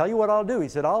I'll tell you what I'll do." He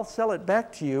said, "I'll sell it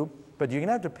back to you, but you're going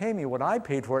to have to pay me what I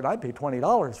paid for it. I paid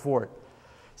 $20 for it."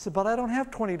 He said, "But I don't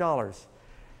have $20.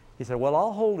 He said, "Well,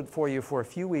 I'll hold it for you for a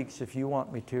few weeks if you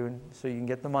want me to, so you can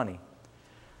get the money."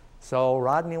 So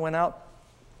Rodney went out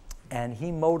and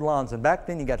he mowed lawns. And back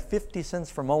then you got 50 cents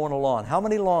for mowing a lawn. How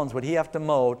many lawns would he have to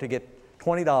mow to get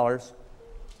 $20?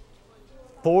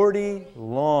 40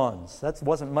 lawns. That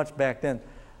wasn't much back then.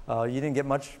 You didn't get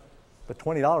much, but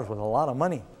 $20 was a lot of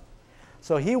money.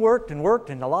 So he worked and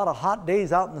a lot of hot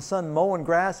days out in the sun mowing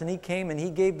grass, and he came and he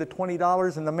gave the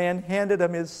 $20, and the man handed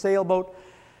him his sailboat.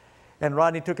 And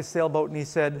Rodney took his sailboat and he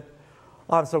said,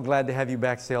 "Oh, I'm so glad to have you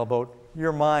back, sailboat.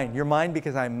 You're mine. You're mine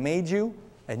because I made you,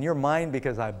 and you're mine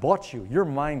because I bought you. You're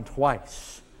mine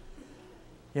twice."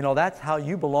 You know, that's how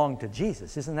you belong to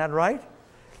Jesus. Isn't that right?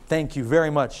 Thank you very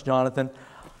much, Jonathan.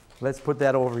 Let's put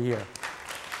that over here.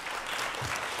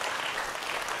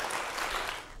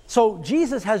 So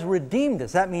Jesus has redeemed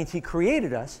us. That means He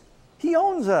created us. He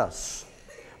owns us.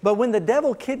 But when the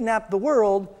devil kidnapped the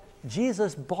world,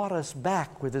 Jesus bought us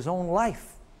back with his own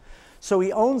life. So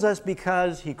he owns us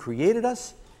because he created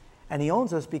us, and he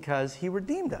owns us because he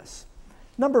redeemed us.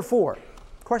 Number 4,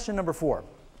 question number 4.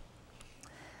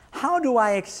 How do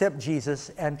I accept Jesus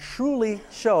and truly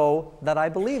show that I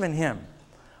believe in him?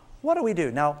 What do we do?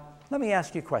 Now, let me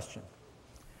ask you a question.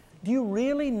 Do you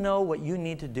really know what you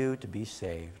need to do to be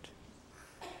saved?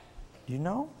 Do you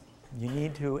know? You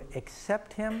need to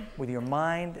accept him with your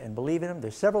mind and believe in him.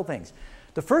 There's several things.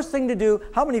 The first thing to do,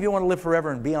 how many of you want to live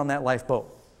forever and be on that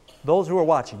lifeboat? Those who are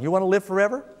watching, you want to live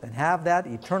forever and have that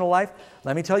eternal life?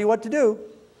 Let me tell you what to do.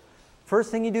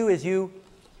 First thing you do is you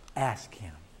ask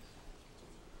him.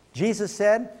 Jesus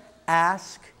said,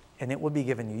 ask and it will be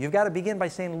given you. You've got to begin by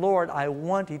saying, Lord, I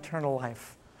want eternal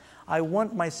life. I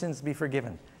want my sins to be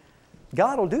forgiven.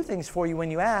 God will do things for you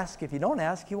when you ask. If you don't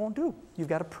ask, he won't do. You've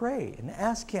got to pray and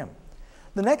ask him.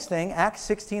 The next thing, Acts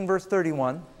 16, verse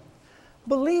 31,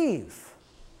 believe.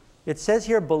 It says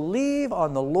here, believe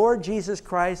on the Lord Jesus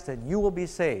Christ and you will be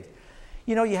saved.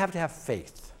 You know, you have to have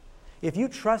faith. If you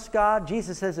trust God,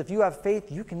 Jesus says if you have faith,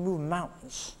 you can move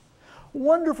mountains.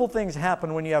 Wonderful things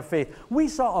happen when you have faith. We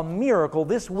saw a miracle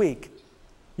this week.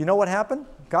 You know what happened?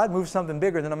 God moved something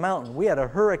bigger than a mountain. We had a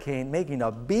hurricane making a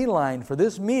beeline for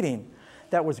this meeting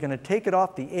that was going to take it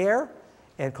off the air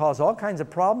and cause all kinds of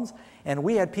problems. And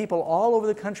we had people all over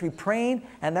the country praying,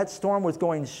 and that storm was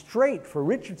going straight for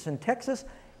Richardson, Texas,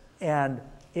 and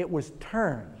it was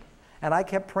turned. And I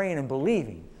kept praying and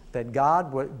believing that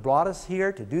God brought us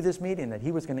here to do this meeting, that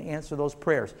he was going to answer those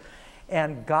prayers.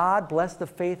 And God blessed the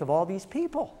faith of all these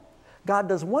people. God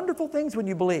does wonderful things when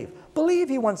you believe. Believe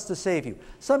he wants to save you.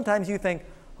 Sometimes you think,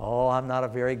 oh, I'm not a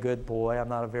very good boy, I'm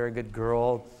not a very good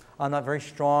girl, I'm not very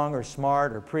strong or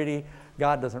smart or pretty.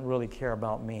 God doesn't really care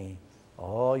about me.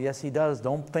 Oh, yes, he does.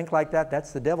 Don't think like that.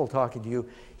 That's the devil talking to you.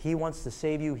 He wants to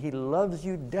save you. He loves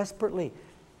you desperately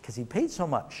because he paid so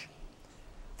much.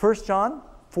 1 John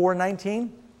 4:19,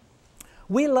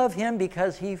 we love him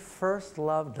because he first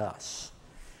loved us.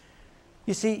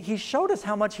 You see, he showed us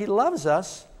how much he loves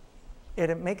us, and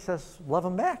it makes us love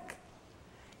him back.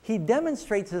 He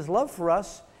demonstrates his love for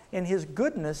us, and his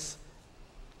goodness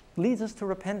leads us to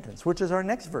repentance, which is our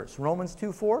next verse, Romans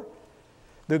 2:4.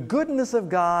 The goodness of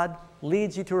God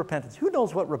leads you to repentance. Who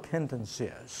knows what repentance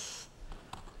is?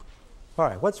 All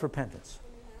right, what's repentance?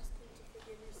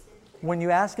 When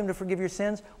you ask him to forgive your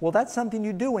sins, well, that's something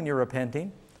you do when you're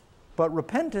repenting. But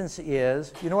repentance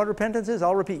is, you know what repentance is?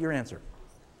 I'll repeat your answer.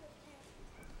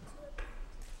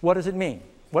 What does it mean?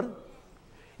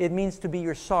 It means to be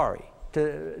you're sorry,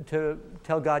 to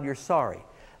tell God you're sorry,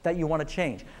 that you want to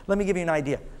change. Let me give you an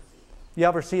idea. You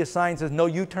ever see a sign that says no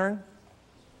U-turn?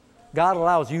 God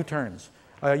allows U-turns.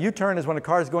 A U-turn is when a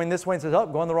car is going this way and says, oh,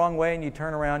 going the wrong way, and you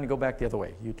turn around and you go back the other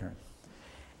way. U-turn.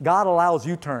 God allows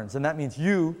U-turns, and that means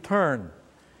you turn.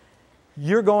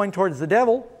 You're going towards the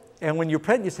devil, and when you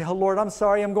repent, you say, oh, Lord, I'm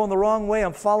sorry, I'm going the wrong way,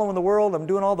 I'm following the world, I'm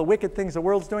doing all the wicked things the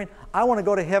world's doing. I want to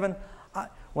go to heaven.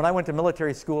 When I went to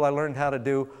military school, I learned how to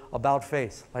do about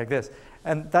face, like this.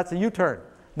 And that's a U-turn.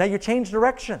 Now you change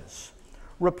directions.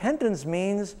 Repentance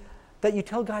means that you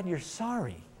tell God you're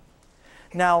sorry.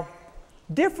 Now,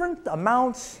 different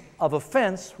amounts of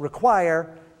offense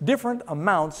require different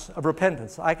amounts of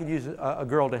repentance. I could use a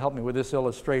girl to help me with this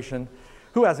illustration.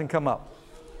 Who hasn't come up?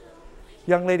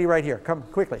 Young lady right here. Come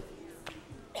quickly.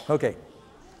 Okay.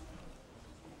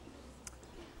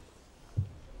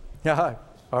 Yeah,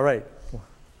 all right.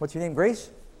 What's your name,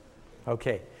 Grace?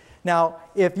 Okay. Now,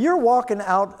 if you're walking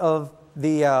out of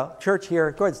the church here,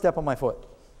 go ahead and step on my foot.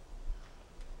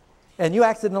 And you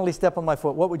accidentally step on my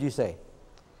foot, what would you say?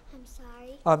 I'm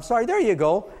sorry. I'm sorry, there you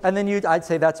go. And then I'd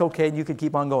say that's okay and you could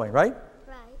keep on going, right?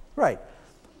 Right. Right.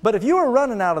 But if you were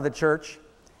running out of the church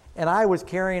and I was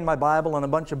carrying my Bible and a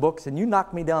bunch of books and you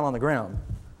knocked me down on the ground,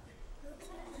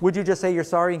 would you just say you're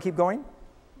sorry and keep going?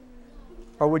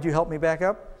 Or would you help me back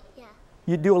up?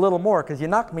 You'd do a little more because you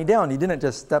knocked me down. You didn't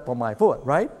just step on my foot,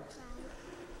 right?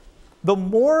 The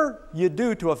more you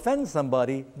do to offend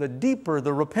somebody, the deeper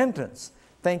the repentance.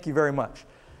 Thank you very much.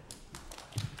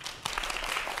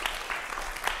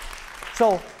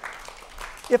 So,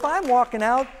 if I'm walking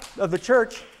out of the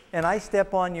church and I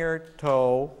step on your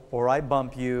toe, or I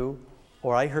bump you,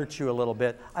 or I hurt you a little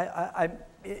bit,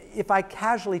 if I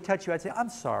casually touch you, I'd say, I'm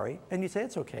sorry. And you say,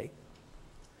 it's okay.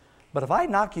 But if I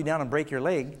knock you down and break your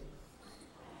leg,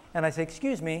 and I say,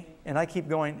 excuse me, and I keep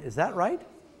going, is that right?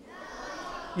 No.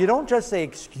 You don't just say,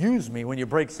 excuse me, when you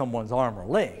break someone's arm or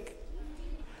leg.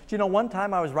 Do you know, one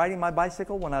time I was riding my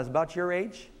bicycle when I was about your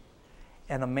age,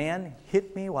 and a man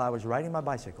hit me while I was riding my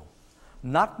bicycle.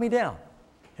 Knocked me down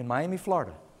in Miami,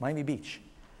 Florida. Miami Beach.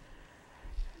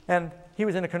 And he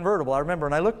was in a convertible, I remember.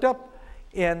 And I looked up,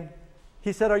 and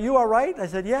he said, "Are you all right?" I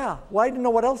said, "Yeah." Well, I didn't know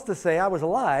what else to say. I was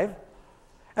alive.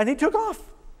 And he took off.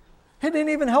 He didn't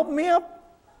even help me up.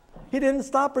 He didn't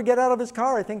stop or get out of his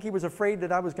car. I think he was afraid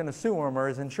that I was going to sue him or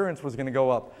his insurance was going to go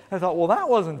up. I thought, well, that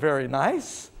wasn't very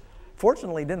nice.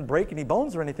 Fortunately, it didn't break any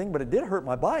bones or anything, but it did hurt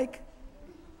my bike.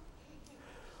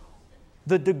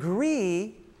 The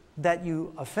degree that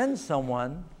you offend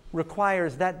someone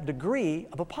requires that degree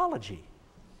of apology.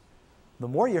 The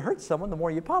more you hurt someone, the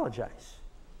more you apologize.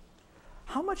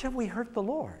 How much have we hurt the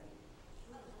Lord?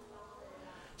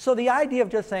 So the idea of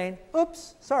just saying,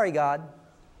 "Oops, sorry, God."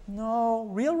 No,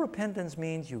 real repentance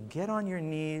means you get on your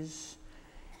knees,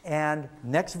 and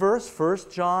next verse,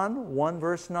 1 John 1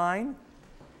 verse 9,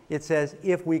 it says,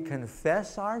 "If we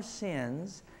confess our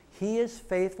sins, He is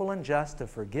faithful and just to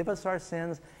forgive us our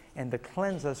sins and to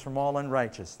cleanse us from all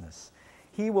unrighteousness."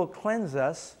 He will cleanse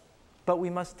us, but we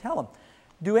must tell Him.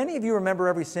 Do any of you remember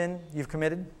every sin you've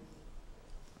committed?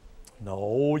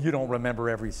 No, you don't remember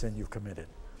every sin you've committed.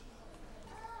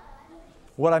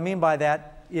 What I mean by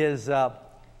that is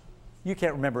you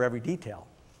can't remember every detail.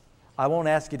 I won't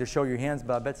ask you to show your hands,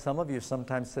 but I bet some of you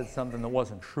sometimes said something that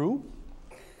wasn't true.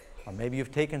 Or maybe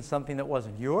you've taken something that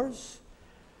wasn't yours.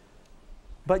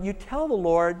 But you tell the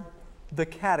Lord the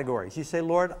categories. You say,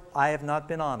 "Lord, I have not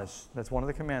been honest." That's one of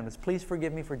the commandments. Please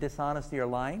forgive me for dishonesty or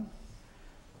lying.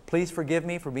 Please forgive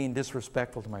me for being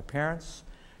disrespectful to my parents.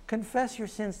 Confess your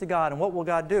sins to God, and what will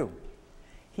God do?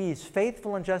 He's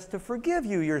faithful and just to forgive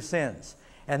you your sins.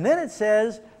 And then it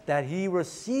says that He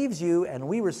receives you and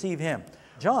we receive Him.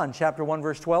 John chapter 1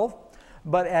 verse 12,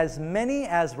 "But as many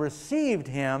as received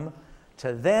Him,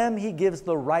 to them He gives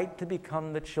the right to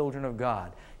become the children of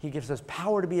God." He gives us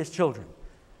power to be His children.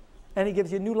 And He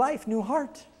gives you new life, new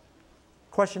heart.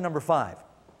 Question number 5.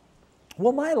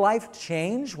 Will my life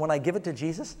change when I give it to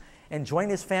Jesus and join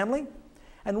His family?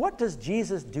 And what does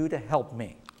Jesus do to help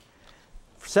me?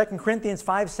 2 Corinthians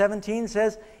 5:17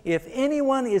 says, "If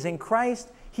anyone is in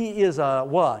Christ, he is a"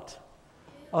 what?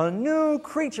 "A new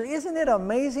creature." Isn't it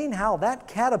amazing how that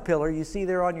caterpillar you see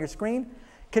there on your screen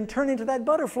can turn into that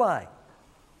butterfly?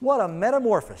 What a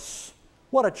metamorphosis.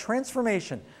 What a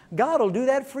transformation. God will do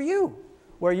that for you.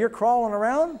 Where you're crawling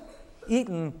around,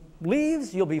 eating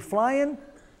leaves, you'll be flying,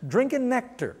 drinking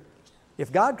nectar.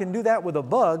 If God can do that with a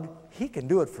bug, He can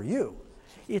do it for you.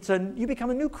 You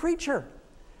become a new creature.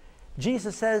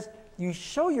 Jesus says, you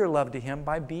show your love to Him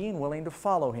by being willing to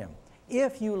follow Him.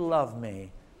 "If you love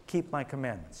me, keep my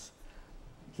commandments."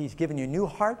 He's given you a new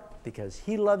heart because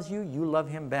He loves you, you love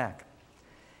Him back.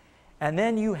 And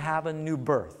then you have a new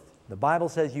birth. The Bible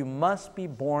says you must be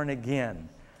born again.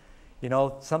 You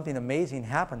know, something amazing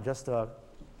happened just, I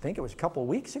think it was a couple of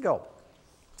weeks ago.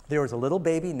 There was a little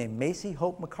baby named Macy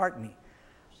Hope McCartney.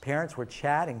 Parents were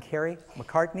Chad and Carrie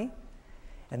McCartney.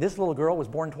 And this little girl was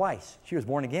born twice. She was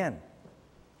born again.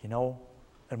 You know,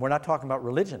 and we're not talking about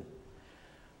religion.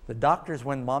 The doctors,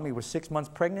 when Mommy was 6 months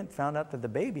pregnant, found out that the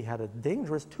baby had a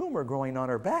dangerous tumor growing on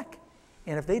her back.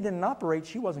 And if they didn't operate,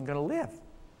 she wasn't going to live.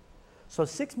 So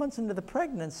 6 months into the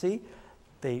pregnancy,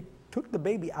 they took the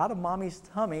baby out of Mommy's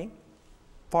tummy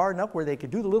far enough where they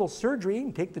could do the little surgery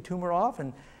and take the tumor off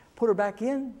and put her back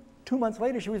in. 2 months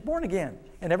later, she was born again,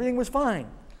 and everything was fine.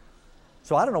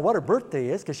 So I don't know what her birthday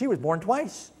is, because she was born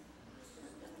twice.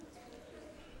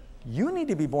 You need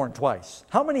to be born twice.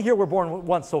 How many here were born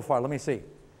once so far? Let me see.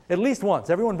 At least once.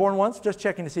 Everyone born once? Just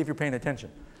checking to see if you're paying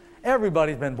attention.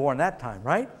 Everybody's been born that time,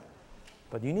 right?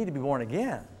 But you need to be born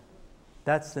again.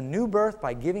 That's the new birth.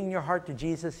 By giving your heart to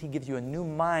Jesus, He gives you a new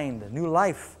mind, a new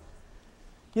life.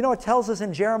 You know, it tells us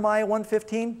in Jeremiah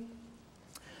 1:15,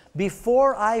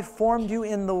 "Before I formed you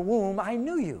in the womb, I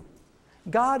knew you."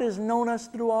 God has known us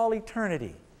through all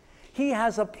eternity. He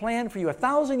has a plan for you.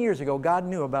 1,000 years ago, God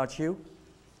knew about you,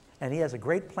 and He has a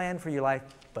great plan for your life,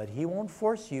 but He won't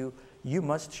force you. You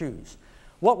must choose.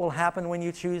 What will happen when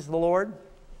you choose the Lord?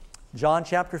 John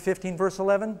chapter 15, verse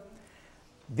 11,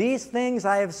 "These things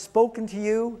I have spoken to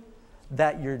you,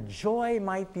 that your joy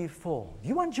might be full." Do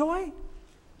you want joy?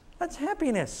 That's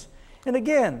happiness. And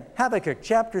again, Habakkuk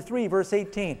chapter 3, verse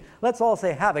 18. Let's all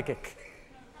say Habakkuk.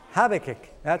 Habakkuk.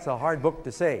 That's a hard book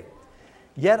to say.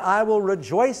 "Yet I will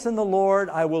rejoice in the Lord.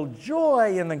 I will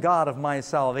joy in the God of my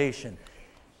salvation."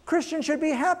 Christians should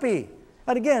be happy.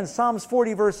 And again, Psalms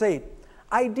 40, verse 8.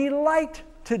 "I delight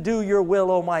to do your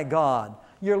will, O my God.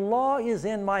 Your law is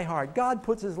in my heart." God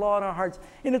puts His law in our hearts,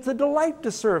 and it's a delight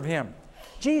to serve Him.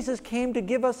 Jesus came to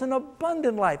give us an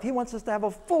abundant life. He wants us to have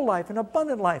a full life, an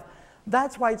abundant life.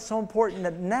 That's why it's so important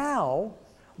that now,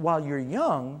 while you're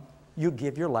young, you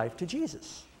give your life to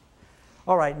Jesus.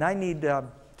 All right, and I need to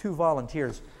 2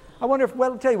 volunteers. I wonder if,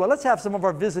 well, I'll tell you what, let's have some of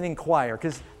our visiting choir,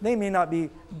 because they may not be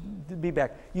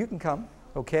back. You can come,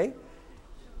 okay?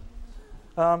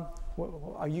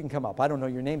 You can come up. I don't know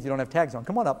your names. You don't have tags on.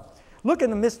 Come on up. Look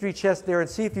in the mystery chest there and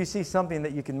see if you see something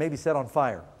that you can maybe set on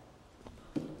fire.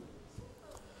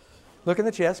 Look in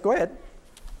the chest. Go ahead.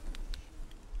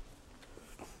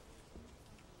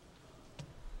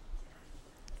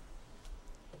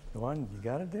 Go on. You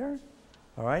got it there?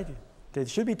 All right. There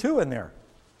should be 2 in there.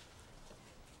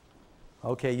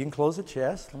 Okay, you can close the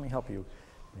chest. Let me help you.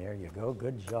 There you go.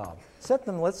 Good job. Set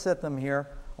them. Let's set them here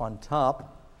on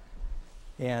top.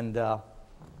 And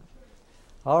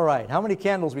all right, how many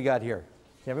candles we got here?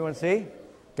 Can everyone see?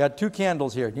 Got 2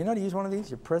 candles here. Do you know how to use one of these?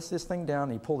 You press this thing down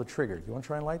and you pull the trigger. You want to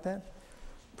try and light that?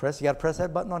 You got to press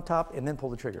that button on top and then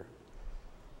pull the trigger.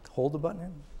 Hold the button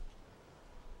in.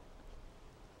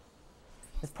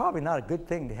 It's probably not a good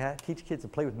thing to teach kids to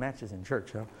play with matches in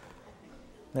church, huh?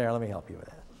 There, let me help you with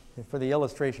that. For the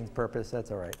illustration's purpose,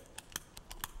 that's all right.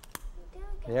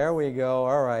 There we go.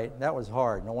 All right. That was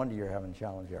hard. No wonder you're having a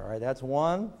challenge here. All right. That's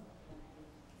 1.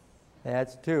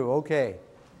 That's 2. Okay.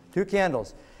 2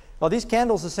 candles. Are these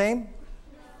candles the same?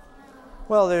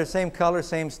 Well, they're the same color,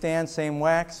 same stand, same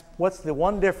wax. What's the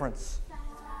one difference?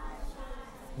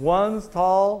 One's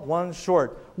tall, one's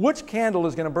short. Which candle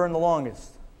is going to burn the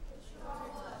longest?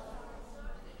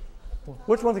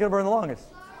 Which one's going to burn the longest?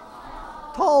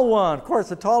 Tall one. Of course,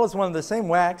 the tallest one, the same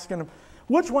wax.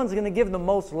 Which one's going to give the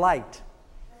most light?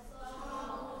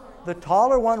 The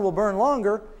taller one will burn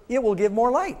longer. It will give more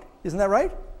light. Isn't that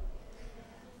right?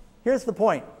 Here's the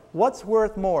point. What's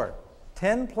worth more?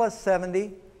 10 plus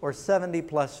 70 or 70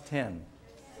 plus 10?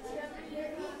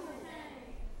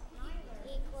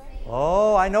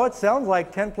 Oh, I know it sounds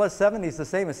like 10 plus 70 is the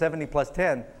same as 70 plus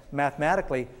 10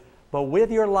 mathematically. But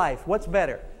with your life, what's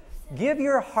better? Give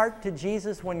your heart to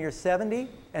Jesus when you're 70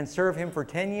 and serve Him for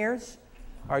 10 years?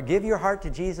 Or give your heart to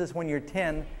Jesus when you're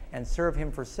 10 and serve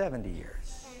Him for 70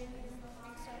 years?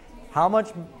 How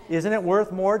much, isn't it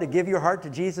worth more to give your heart to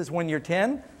Jesus when you're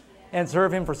 10 and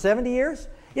serve Him for 70 years?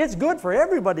 It's good for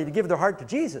everybody to give their heart to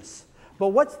Jesus. But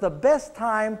what's the best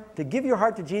time to give your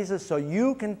heart to Jesus so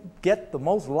you can get the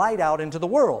most light out into the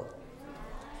world?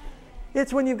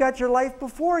 It's when you've got your life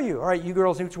before you. All right, you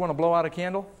girls each want to blow out a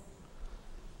candle?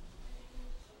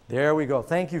 There we go.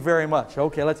 Thank you very much.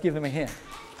 Okay, let's give them a hand.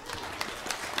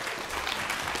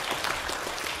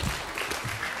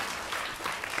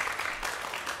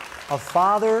 A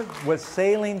father was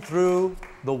sailing through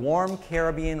the warm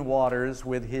Caribbean waters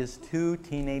with his 2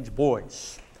 teenage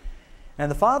boys. And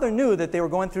the father knew that they were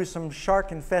going through some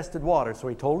shark-infested water, so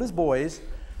he told his boys,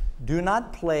 do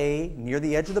not play near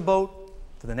the edge of the boat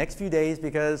for the next few days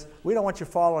because we don't want you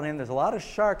falling in. There's a lot of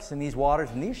sharks in these waters,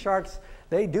 and these sharks,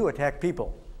 they do attack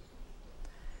people.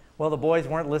 Well, the boys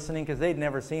weren't listening because they'd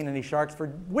never seen any sharks for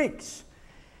weeks.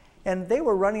 And they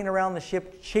were running around the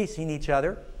ship chasing each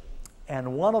other.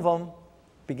 And one of them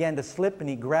began to slip and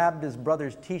he grabbed his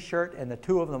brother's t-shirt and the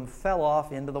 2 of them fell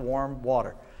off into the warm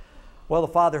water. Well, the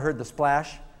father heard the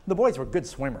splash. The boys were good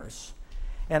swimmers.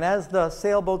 And as the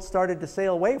sailboat started to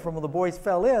sail away from them, the boys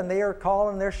fell in. They are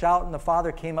calling, they're shouting. The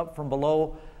father came up from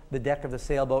below the deck of the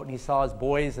sailboat and he saw his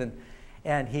boys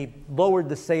and he lowered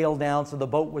the sail down so the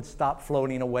boat would stop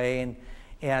floating away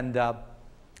and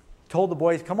told the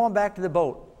boys, come on back to the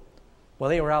boat. Well,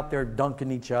 they were out there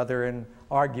dunking each other and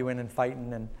arguing and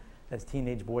fighting, and as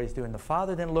teenage boys do. And the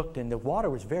father then looked, and the water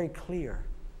was very clear.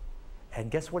 And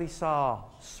guess what he saw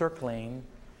circling?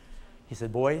 He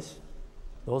said, boys,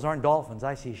 those aren't dolphins.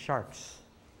 I see sharks.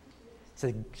 He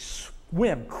said,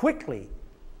 swim quickly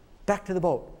back to the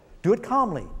boat. Do it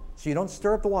calmly so you don't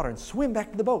stir up the water, and swim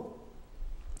back to the boat.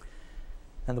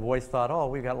 And the boys thought, oh,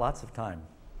 we've got lots of time.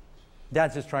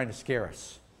 Dad's just trying to scare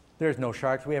us. There's no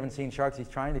sharks. We haven't seen sharks. He's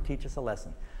trying to teach us a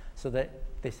lesson. So that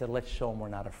they said, let's show him we're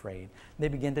not afraid. They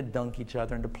began to dunk each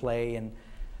other and to play. And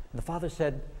the father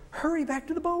said, hurry back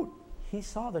to the boat. He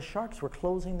saw the sharks were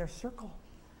closing their circle.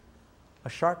 A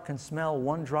shark can smell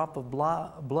 1 drop of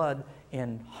blood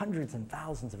in hundreds and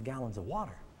thousands of gallons of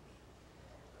water.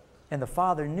 And the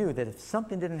father knew that if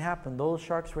something didn't happen, those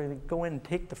sharks were going to go in and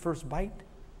take the first bite,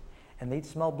 and they'd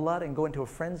smell blood and go into a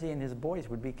frenzy, and his boys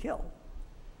would be killed.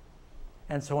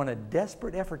 And so in a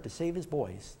desperate effort to save his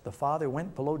boys, the father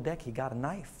went below deck. He got a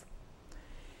knife.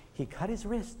 He cut his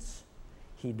wrists.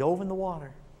 He dove in the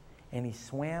water, and he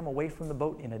swam away from the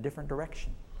boat in a different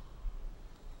direction.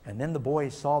 And then the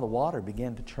boys saw the water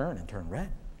begin to turn and turn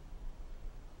red.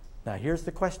 Now here's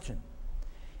the question.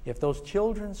 If those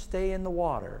children stay in the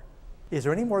water, is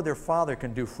there any more their father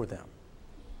can do for them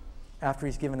after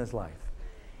he's given his life?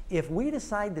 if we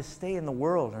decide to stay in the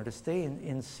world or to stay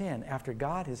in sin after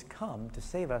God has come to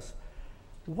save us,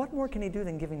 what more can he do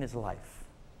than giving his life?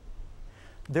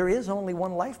 There is only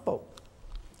one lifeboat.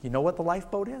 You know what the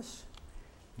lifeboat is?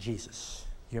 Jesus.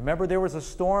 You remember there was a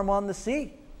storm on the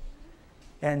sea,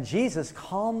 and Jesus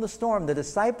calmed the storm. The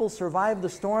disciples survived the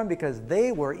storm because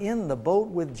they were in the boat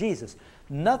with Jesus.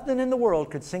 Nothing in the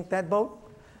world could sink that boat.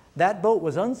 That boat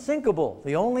was unsinkable.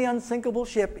 The only unsinkable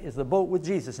ship is the boat with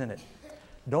Jesus in it.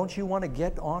 Don't you want to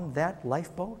get on that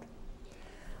lifeboat?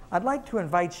 I'd like to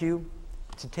invite you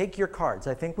to take your cards.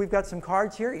 I think we've got some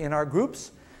cards here in our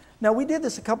groups. Now, we did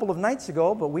this a couple of nights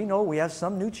ago, but we know we have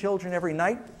some new children every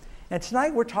night. And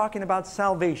tonight we're talking about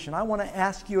salvation. I want to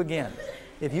ask you again,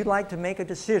 if you'd like to make a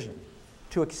decision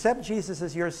to accept Jesus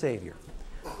as your Savior,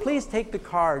 please take the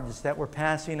cards that we're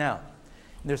passing out.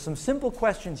 There's some simple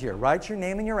questions here. Write your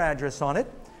name and your address on it.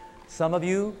 Some of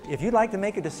you, if you'd like to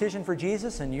make a decision for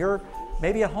Jesus and you're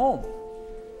maybe at home,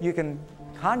 you can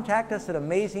contact us at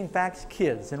Amazing Facts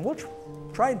Kids, and we'll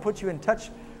try and put you in touch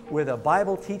with a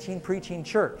Bible teaching, preaching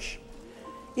church.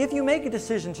 If you make a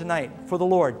decision tonight for the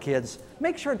Lord, kids,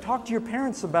 make sure and talk to your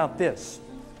parents about this.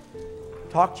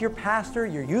 Talk to your pastor,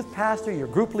 your youth pastor, your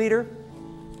group leader.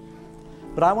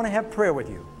 But I want to have prayer with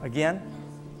you, again,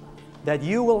 that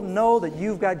you will know that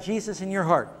you've got Jesus in your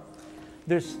heart.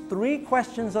 There's 3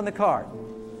 questions on the card.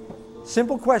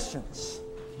 Simple questions.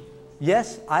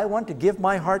 Yes, I want to give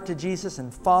my heart to Jesus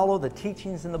and follow the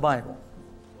teachings in the Bible.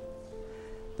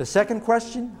 The second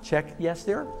question, check yes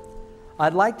there.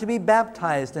 I'd like to be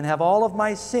baptized and have all of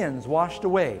my sins washed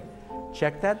away.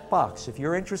 Check that box. If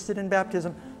you're interested in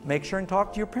baptism, make sure and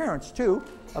talk to your parents too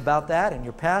about that, and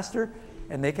your pastor,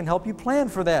 and they can help you plan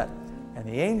for that. And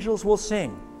the angels will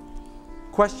sing.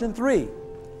 Question 3,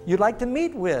 you'd like to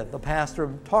meet with the pastor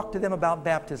and talk to them about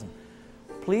baptism.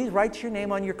 Please write your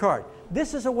name on your card.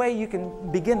 This is a way you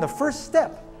can begin the first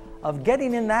step of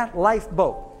getting in that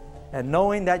lifeboat and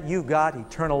knowing that you've got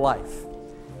eternal life.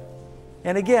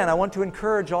 And again, I want to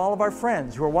encourage all of our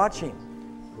friends who are watching.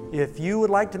 If you would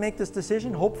like to make this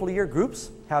decision, hopefully your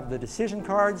groups have the decision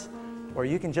cards, or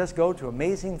you can just go to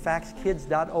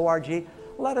amazingfactskids.org.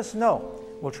 Let us know.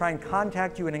 We'll try and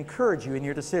contact you and encourage you in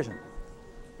your decision.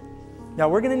 Now,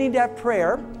 we're going to need to have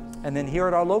prayer, and then here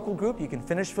at our local group, you can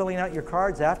finish filling out your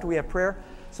cards after we have prayer.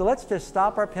 So let's just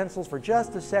stop our pencils for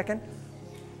just a second,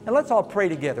 and let's all pray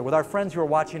together with our friends who are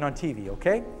watching on TV,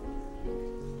 okay?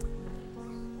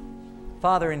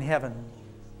 Father in heaven,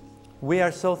 we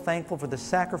are so thankful for the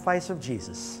sacrifice of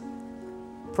Jesus,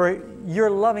 for your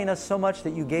loving us so much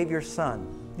that you gave your Son.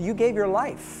 You gave your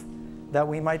life that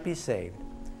we might be saved.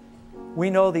 We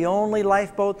know the only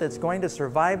lifeboat that's going to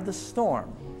survive the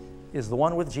storm is the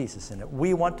one with Jesus in it.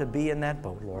 We want to be in that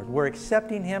boat, Lord. We're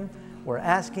accepting Him, we're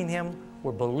asking Him,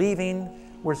 we're believing,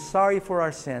 we're sorry for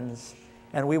our sins,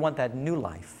 and we want that new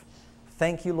life.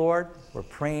 Thank you, Lord. We're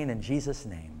praying in Jesus'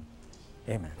 name.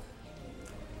 Amen.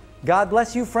 God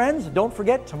bless you, friends. Don't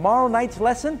forget, tomorrow night's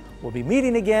lesson, we'll be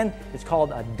meeting again. It's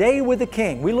called A Day with the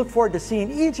King. We look forward to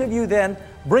seeing each of you then.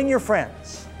 Bring your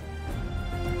friends.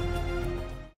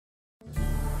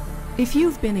 If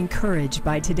you've been encouraged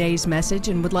by today's message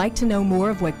and would like to know more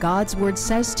of what God's Word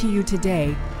says to you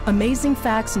today, Amazing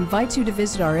Facts invites you to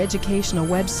visit our educational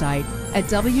website at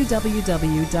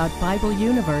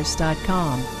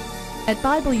www.bibleuniverse.com. At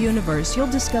Bible Universe, you'll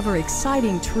discover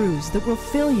exciting truths that will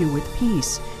fill you with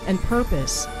peace and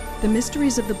purpose. The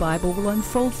mysteries of the Bible will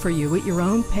unfold for you at your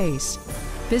own pace.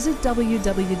 Visit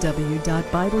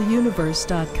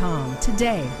www.bibleuniverse.com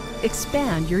today.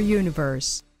 Expand your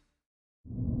universe.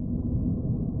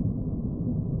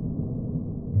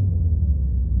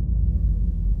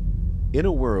 In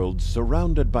a world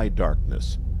surrounded by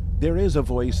darkness, there is a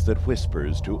voice that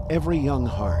whispers to every young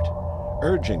heart,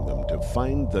 urging them to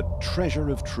find the treasure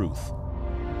of truth.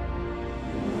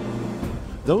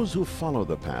 Those who follow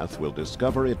the path will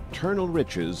discover eternal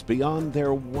riches beyond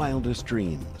their wildest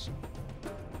dreams.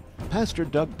 Pastor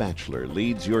Doug Batchelor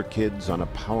leads your kids on a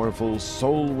powerful,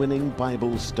 soul-winning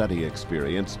Bible study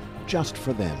experience just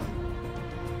for them.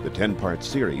 The 10-part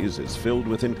series is filled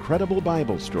with incredible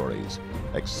Bible stories,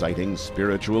 exciting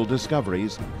spiritual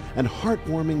discoveries, and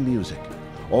heartwarming music,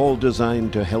 all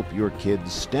designed to help your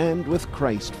kids stand with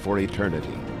Christ for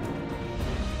eternity.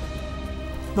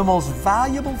 The most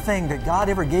valuable thing that God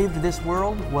ever gave to this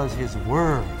world was His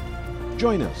Word.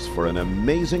 Join us for an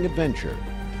amazing adventure,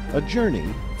 a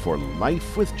journey for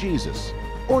life with Jesus.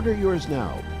 Order yours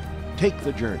now. Take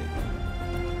the journey.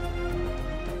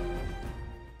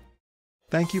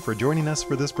 Thank you for joining us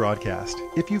for this broadcast.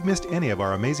 If you've missed any of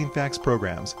our Amazing Facts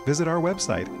programs, visit our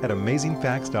website at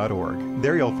amazingfacts.org.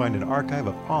 There you'll find an archive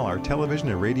of all our television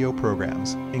and radio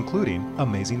programs, including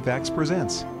Amazing Facts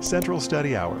Presents, Central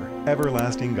Study Hour,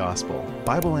 Everlasting Gospel,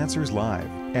 Bible Answers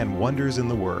Live, and Wonders in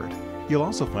the Word. You'll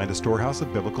also find a storehouse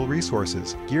of biblical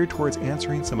resources geared towards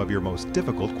answering some of your most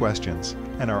difficult questions.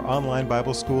 And our online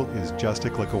Bible school is just a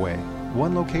click away.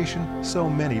 One location, so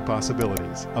many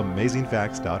possibilities.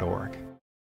 AmazingFacts.org.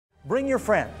 Bring your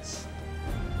friends.